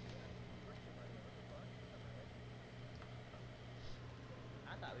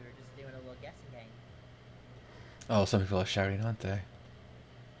 I thought we were just doing a little guessing game. Oh, some people are shouting, aren't they?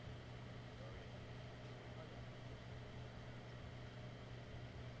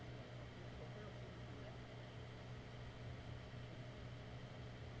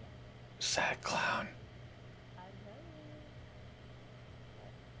 Sad clown.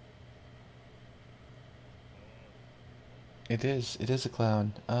 It is. It is a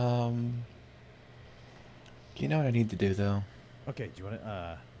clown. You know what I need to do though? Okay, do you want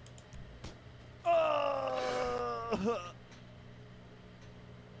to,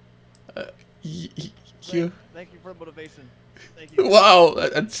 You. Thank you for the motivation. Thank you. Wow,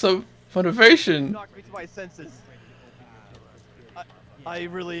 that's some You motivation. knocked me to my senses. I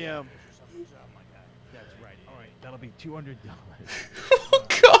really am. that's right. All right, that'll be $200. Oh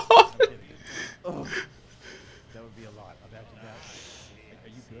God. Oh. That would be a lot. Imagine that. Are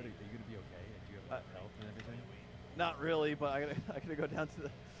you good? Are you gonna be okay? Do you have enough health and everything? Not really, but I gotta go down to the.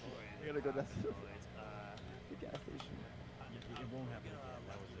 I gotta go down to the gas station. It won't happen again.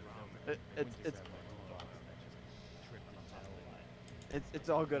 That was It- I went to it's- grab my toolbox and I just tripped and fell. It's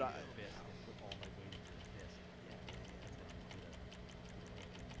all good. Fist. Put all my weight into the fist.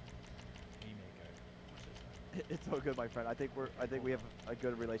 Haymaker. It's all good, my friend. I think we have a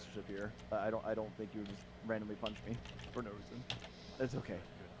good relationship here. I don't think you would just randomly punch me for no reason. It's okay. Good.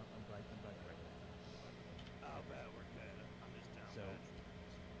 I'm glad you're right. How bad we're good. I'm just down. So,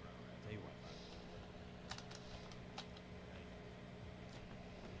 tell you what.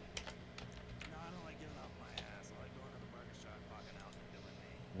 No, I don't like getting off my ass. I like going to the burger shop, clocking out, and doing me.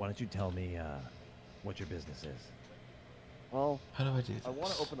 Why don't you tell me what your business is? Well, How do I do this? I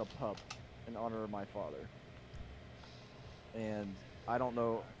want to open a pub in honor of my father. And I don't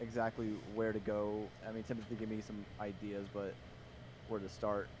know exactly where to go. I mean, Timothy gave me some ideas, but where to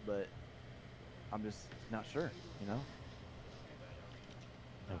start. But I'm just not sure, you know?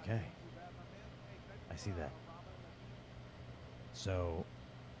 Okay. I see that. So,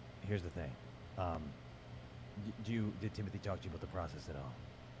 here's the thing. Did Timothy talk to you about the process at all?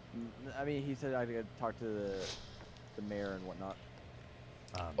 I mean, he said I could talk to the mayor and whatnot.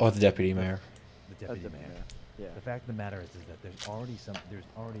 Or the deputy mayor. The deputy mayor. Yeah. The fact of the matter is that there's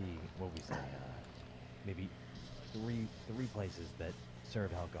already what we say, maybe three places that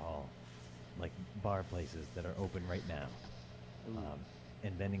serve alcohol, like bar places that are open right now,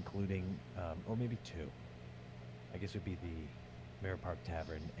 and then including, or maybe two. I guess it would be the Mirror Park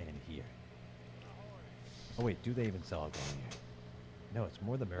Tavern and here. Oh wait, do they even sell alcohol here? No, it's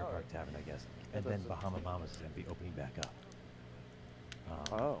more the Mirror Park Tavern, I guess. And then Bahama Mama's is going to be opening back up.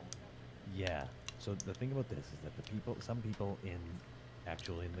 Yeah. So the thing about this is that some people in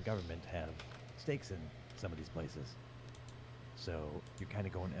the government have stakes in some of these places. So you're kind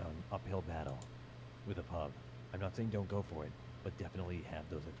of going on uphill battle with a pub. I'm not saying don't go for it, but definitely have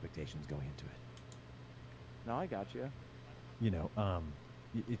those expectations going into it. No, I got you. You know,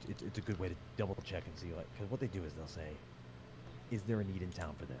 it's a good way to double check and see, like, because what they do is they'll say, is there a need in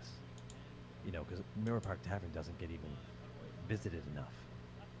town for this? You know, because Mirror Park Tavern doesn't get even visited enough.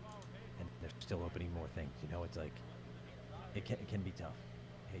 And they're still opening more things, you know? It's like, it can be tough.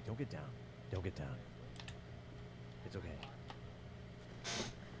 Hey, don't get down. Don't get down. It's okay.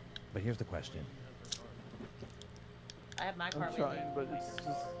 But here's the question. I have my I'm part with trying, you. but it's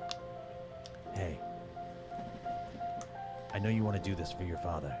just. Hey, I know you want to do this for your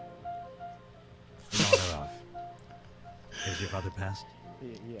father. In honor of. Has your father passed?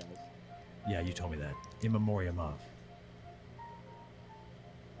 He has. Yeah, you told me that. In memoriam of.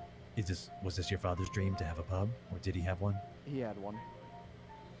 Was this your father's dream to have a pub? Or did he have one? He had one.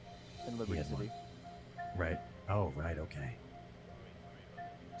 In He Liberty had City. one. Right. Oh, right, okay.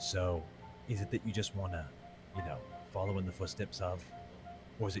 So, is it that you just want to, you know, follow in the footsteps of?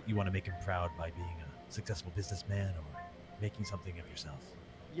 Or is it you want to make him proud by being a successful businessman or making something of yourself?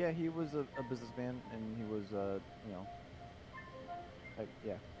 Yeah, he was a businessman, and he was, you know.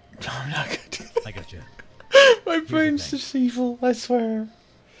 Yeah. I'm not gonna do I got you. that. My Here's the brain's thing. just evil, I swear.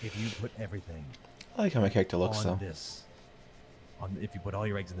 If you put everything I like how my character looks, on though. this, if you put all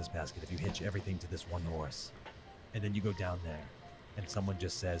your eggs in this basket, if you hitch everything to this one horse, and then you go down there, and someone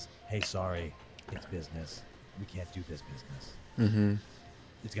just says, "Hey, sorry, it's business. We can't do this business." Mm-hmm.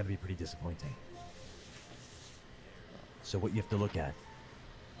 It's gonna be pretty disappointing. So what you have to look at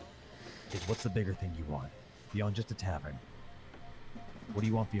is what's the bigger thing you want beyond just a tavern. What do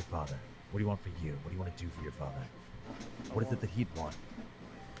you want for your father? What do you want for you? What do you want to do for your father? What is it that he'd want?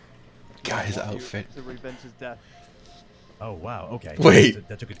 God, his I want you outfit. to revenge his death. Oh wow, okay. Wait.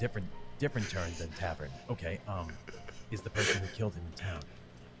 That took a different turn than tavern. Okay, is the person who killed him in town?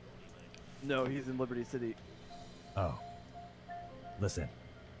 No, he's in Liberty City. Oh. Listen,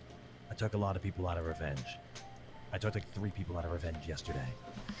 I took a lot of people out of revenge. I took like 3 people out of revenge yesterday.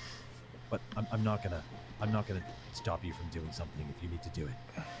 But I'm not gonna stop you from doing something if you need to do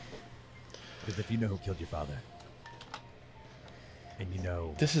it. Because if you know who killed your father, and you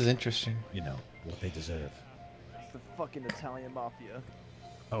know, This is interesting. you know what they deserve. It's the fucking Italian mafia.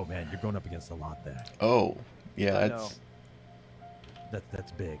 Oh man, you're going up against a lot there. Oh, yeah, I that's...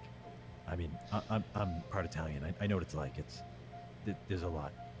 That's big. I mean, I'm part Italian. I know what it's like. There's a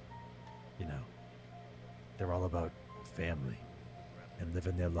lot. You know, they're all about family and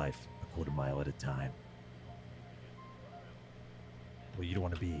living their life a quarter mile at a time. Well, you don't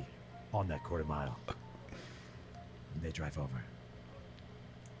want to be on that quarter mile when they drive over.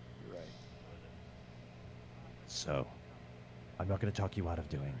 You're right. So, I'm not going to talk you out of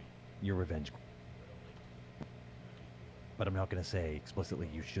doing your revenge. But I'm not going to say explicitly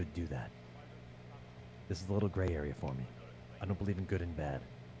you should do that. This is a little gray area for me. I don't believe in good and bad.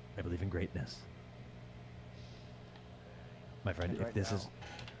 I believe in greatness. My friend, And if right this now, is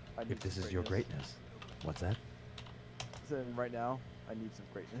I need if this some is your greatness, what's that? So right now, I need some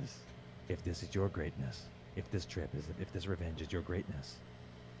greatness. If this is your greatness, if this trip is, if this revenge is your greatness,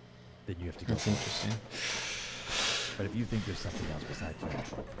 then you have to go. That's for it. interesting. But if you think there's something else besides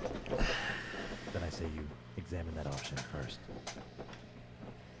that, then I say you examine that option first.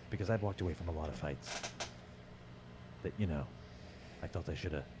 Because I've walked away from a lot of fights that, you know, I felt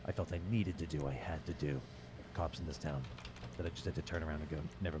I needed to do, I had to do. Cops in this town that I just had to turn around and go,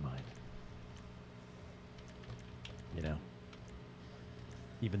 never mind. You know?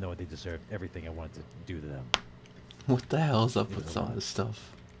 Even though they deserved everything I wanted to do to them. What the hell's up It with was a some of lot. this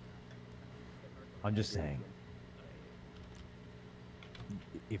stuff? I'm just saying,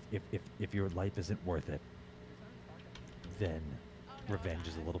 if your life isn't worth it, then revenge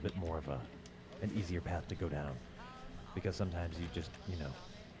is a little bit more of an easier path to go down. Because sometimes you just, you know,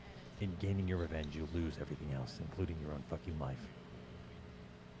 in gaining your revenge, you lose everything else, including your own fucking life.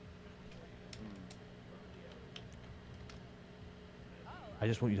 I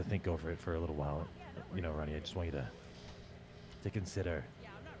just want you to think over it for a little while. You know, Ronnie, I just want you to consider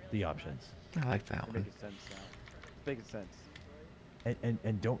the options. I like that It's one. making sense now. It's making sense.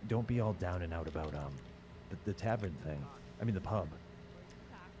 And don't be all down and out about the tavern thing. I mean the pub.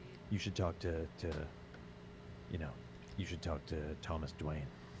 You should talk to you know, you should talk to Thomas Dwayne.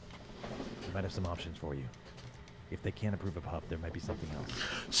 He might have some options for you. If they can't approve a pub, there might be something else.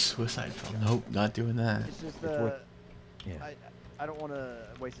 Suicide film. Nope, not doing that. It's just, It's worth- yeah. I don't want to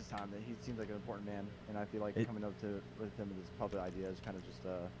waste his time. He seems like an important man, and I feel like coming up with him with this public idea is kind of just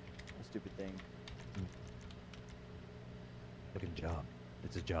a stupid thing. Fucking job.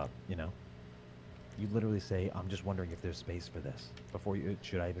 It's a job, you know? You literally say, "I'm just wondering if there's space for this," before you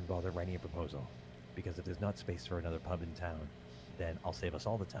should I even bother writing a proposal. Because if there's not space for another pub in town, then I'll save us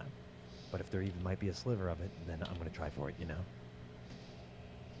all the time. But if there even might be a sliver of it, then I'm gonna try for it, you know?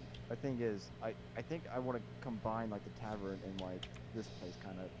 The thing is, I think I want to combine like the tavern and like this place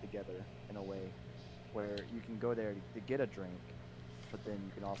kind of together in a way, where you can go there to get a drink, but then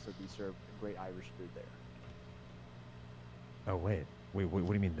you can also be served great Irish food there. Oh wait, what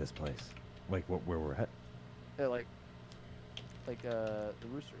do you mean this place? Like where we're at? Yeah, like the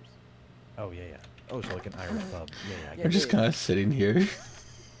Roosters. Oh yeah. Oh, so like an Irish pub. Yeah. I We're get just it. kind of sitting here.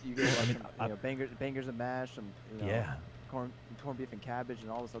 You get Well, I like mean, some, bangers and mash, some Yeah. corned beef and cabbage and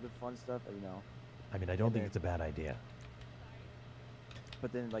all this other fun stuff. I mean, I don't and think then- it's a bad idea.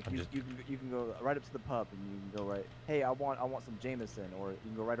 But then like I'm you can go right up to the pub and you can go right. Hey, I want some Jameson, or you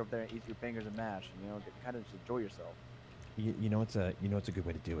can go right over there and eat your bangers and mash, and kind of just enjoy yourself. You know what's a good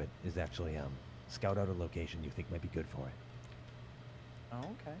way to do it is actually scout out a location you think might be good for it. Oh,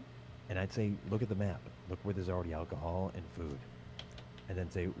 okay. And I'd say look at the map. Look where there's already alcohol and food, and then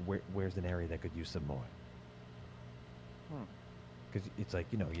say where's an area that could use some more. Because it's like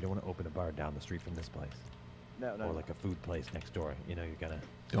you don't want to open a bar down the street from this place. No. Or like a food place next door. You're gonna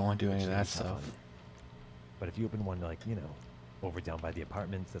Don't want to do any of it's that gonna be tough stuff. on you. But if you open one like over down by the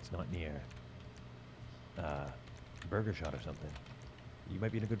apartments that's not near Burger Shot or something, you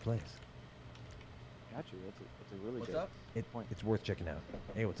might be in a good place. Got you. That's a really What's good up? point. It's worth checking out.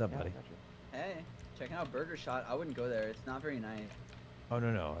 Hey, what's up, Yeah, buddy? got you. Hey, checking out Burger Shot. I wouldn't go there. It's not very nice. Oh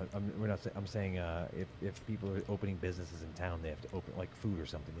no, we're not. I'm saying if people are opening businesses in town, they have to open like food or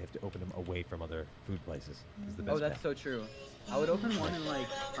something. They have to open them away from other food places. Is the best Oh, that's bet. so true. I would open one in like.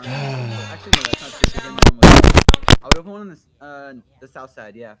 Actually, no, that's not true. 'Cause then no one would. I would open one on the south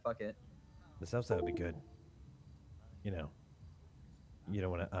side. Yeah, fuck it. The south side would be good. You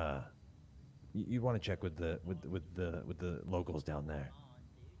don't want to. You want to check with the locals down there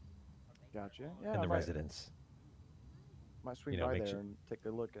Gotcha. Yeah. and I the might, residents. might swing know, by make there sure- and take a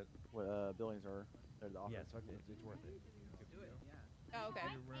look at what buildings are there to offer. Yeah, it's worth it. Oh, okay.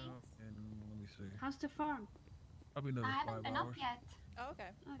 Around and let me see. How's the farm? Probably another I haven't 5 been up hours. yet. Oh, okay.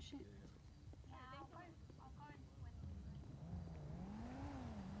 Oh shit.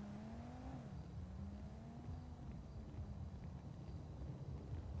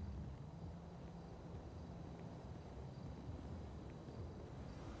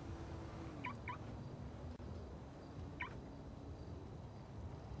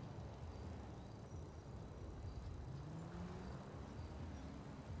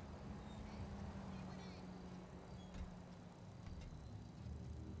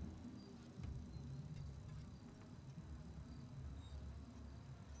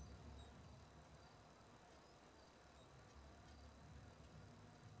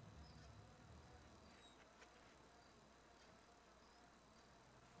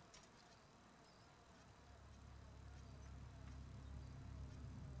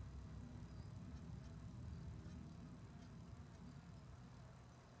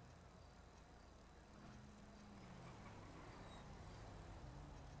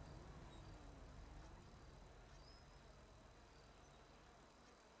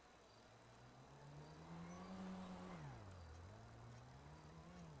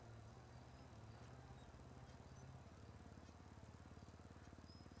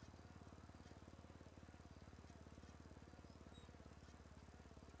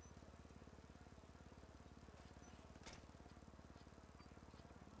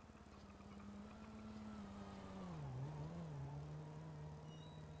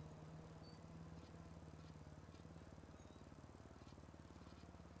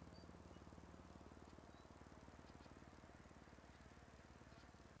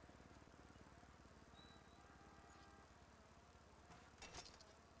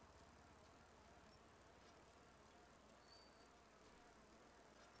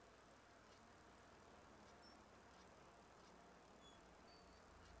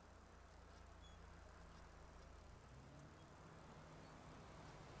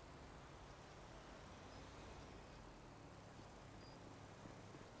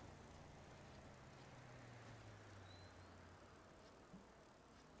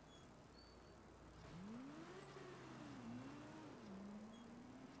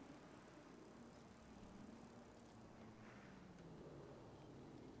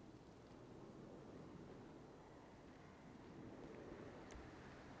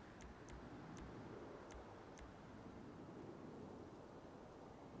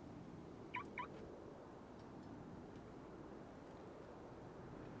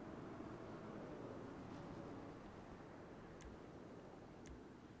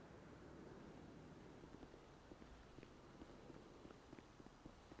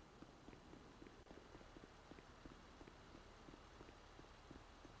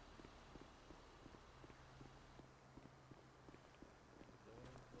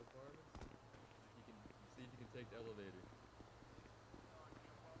 take the elevator.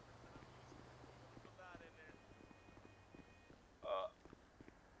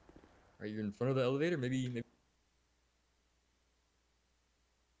 Are you in front of the elevator? Maybe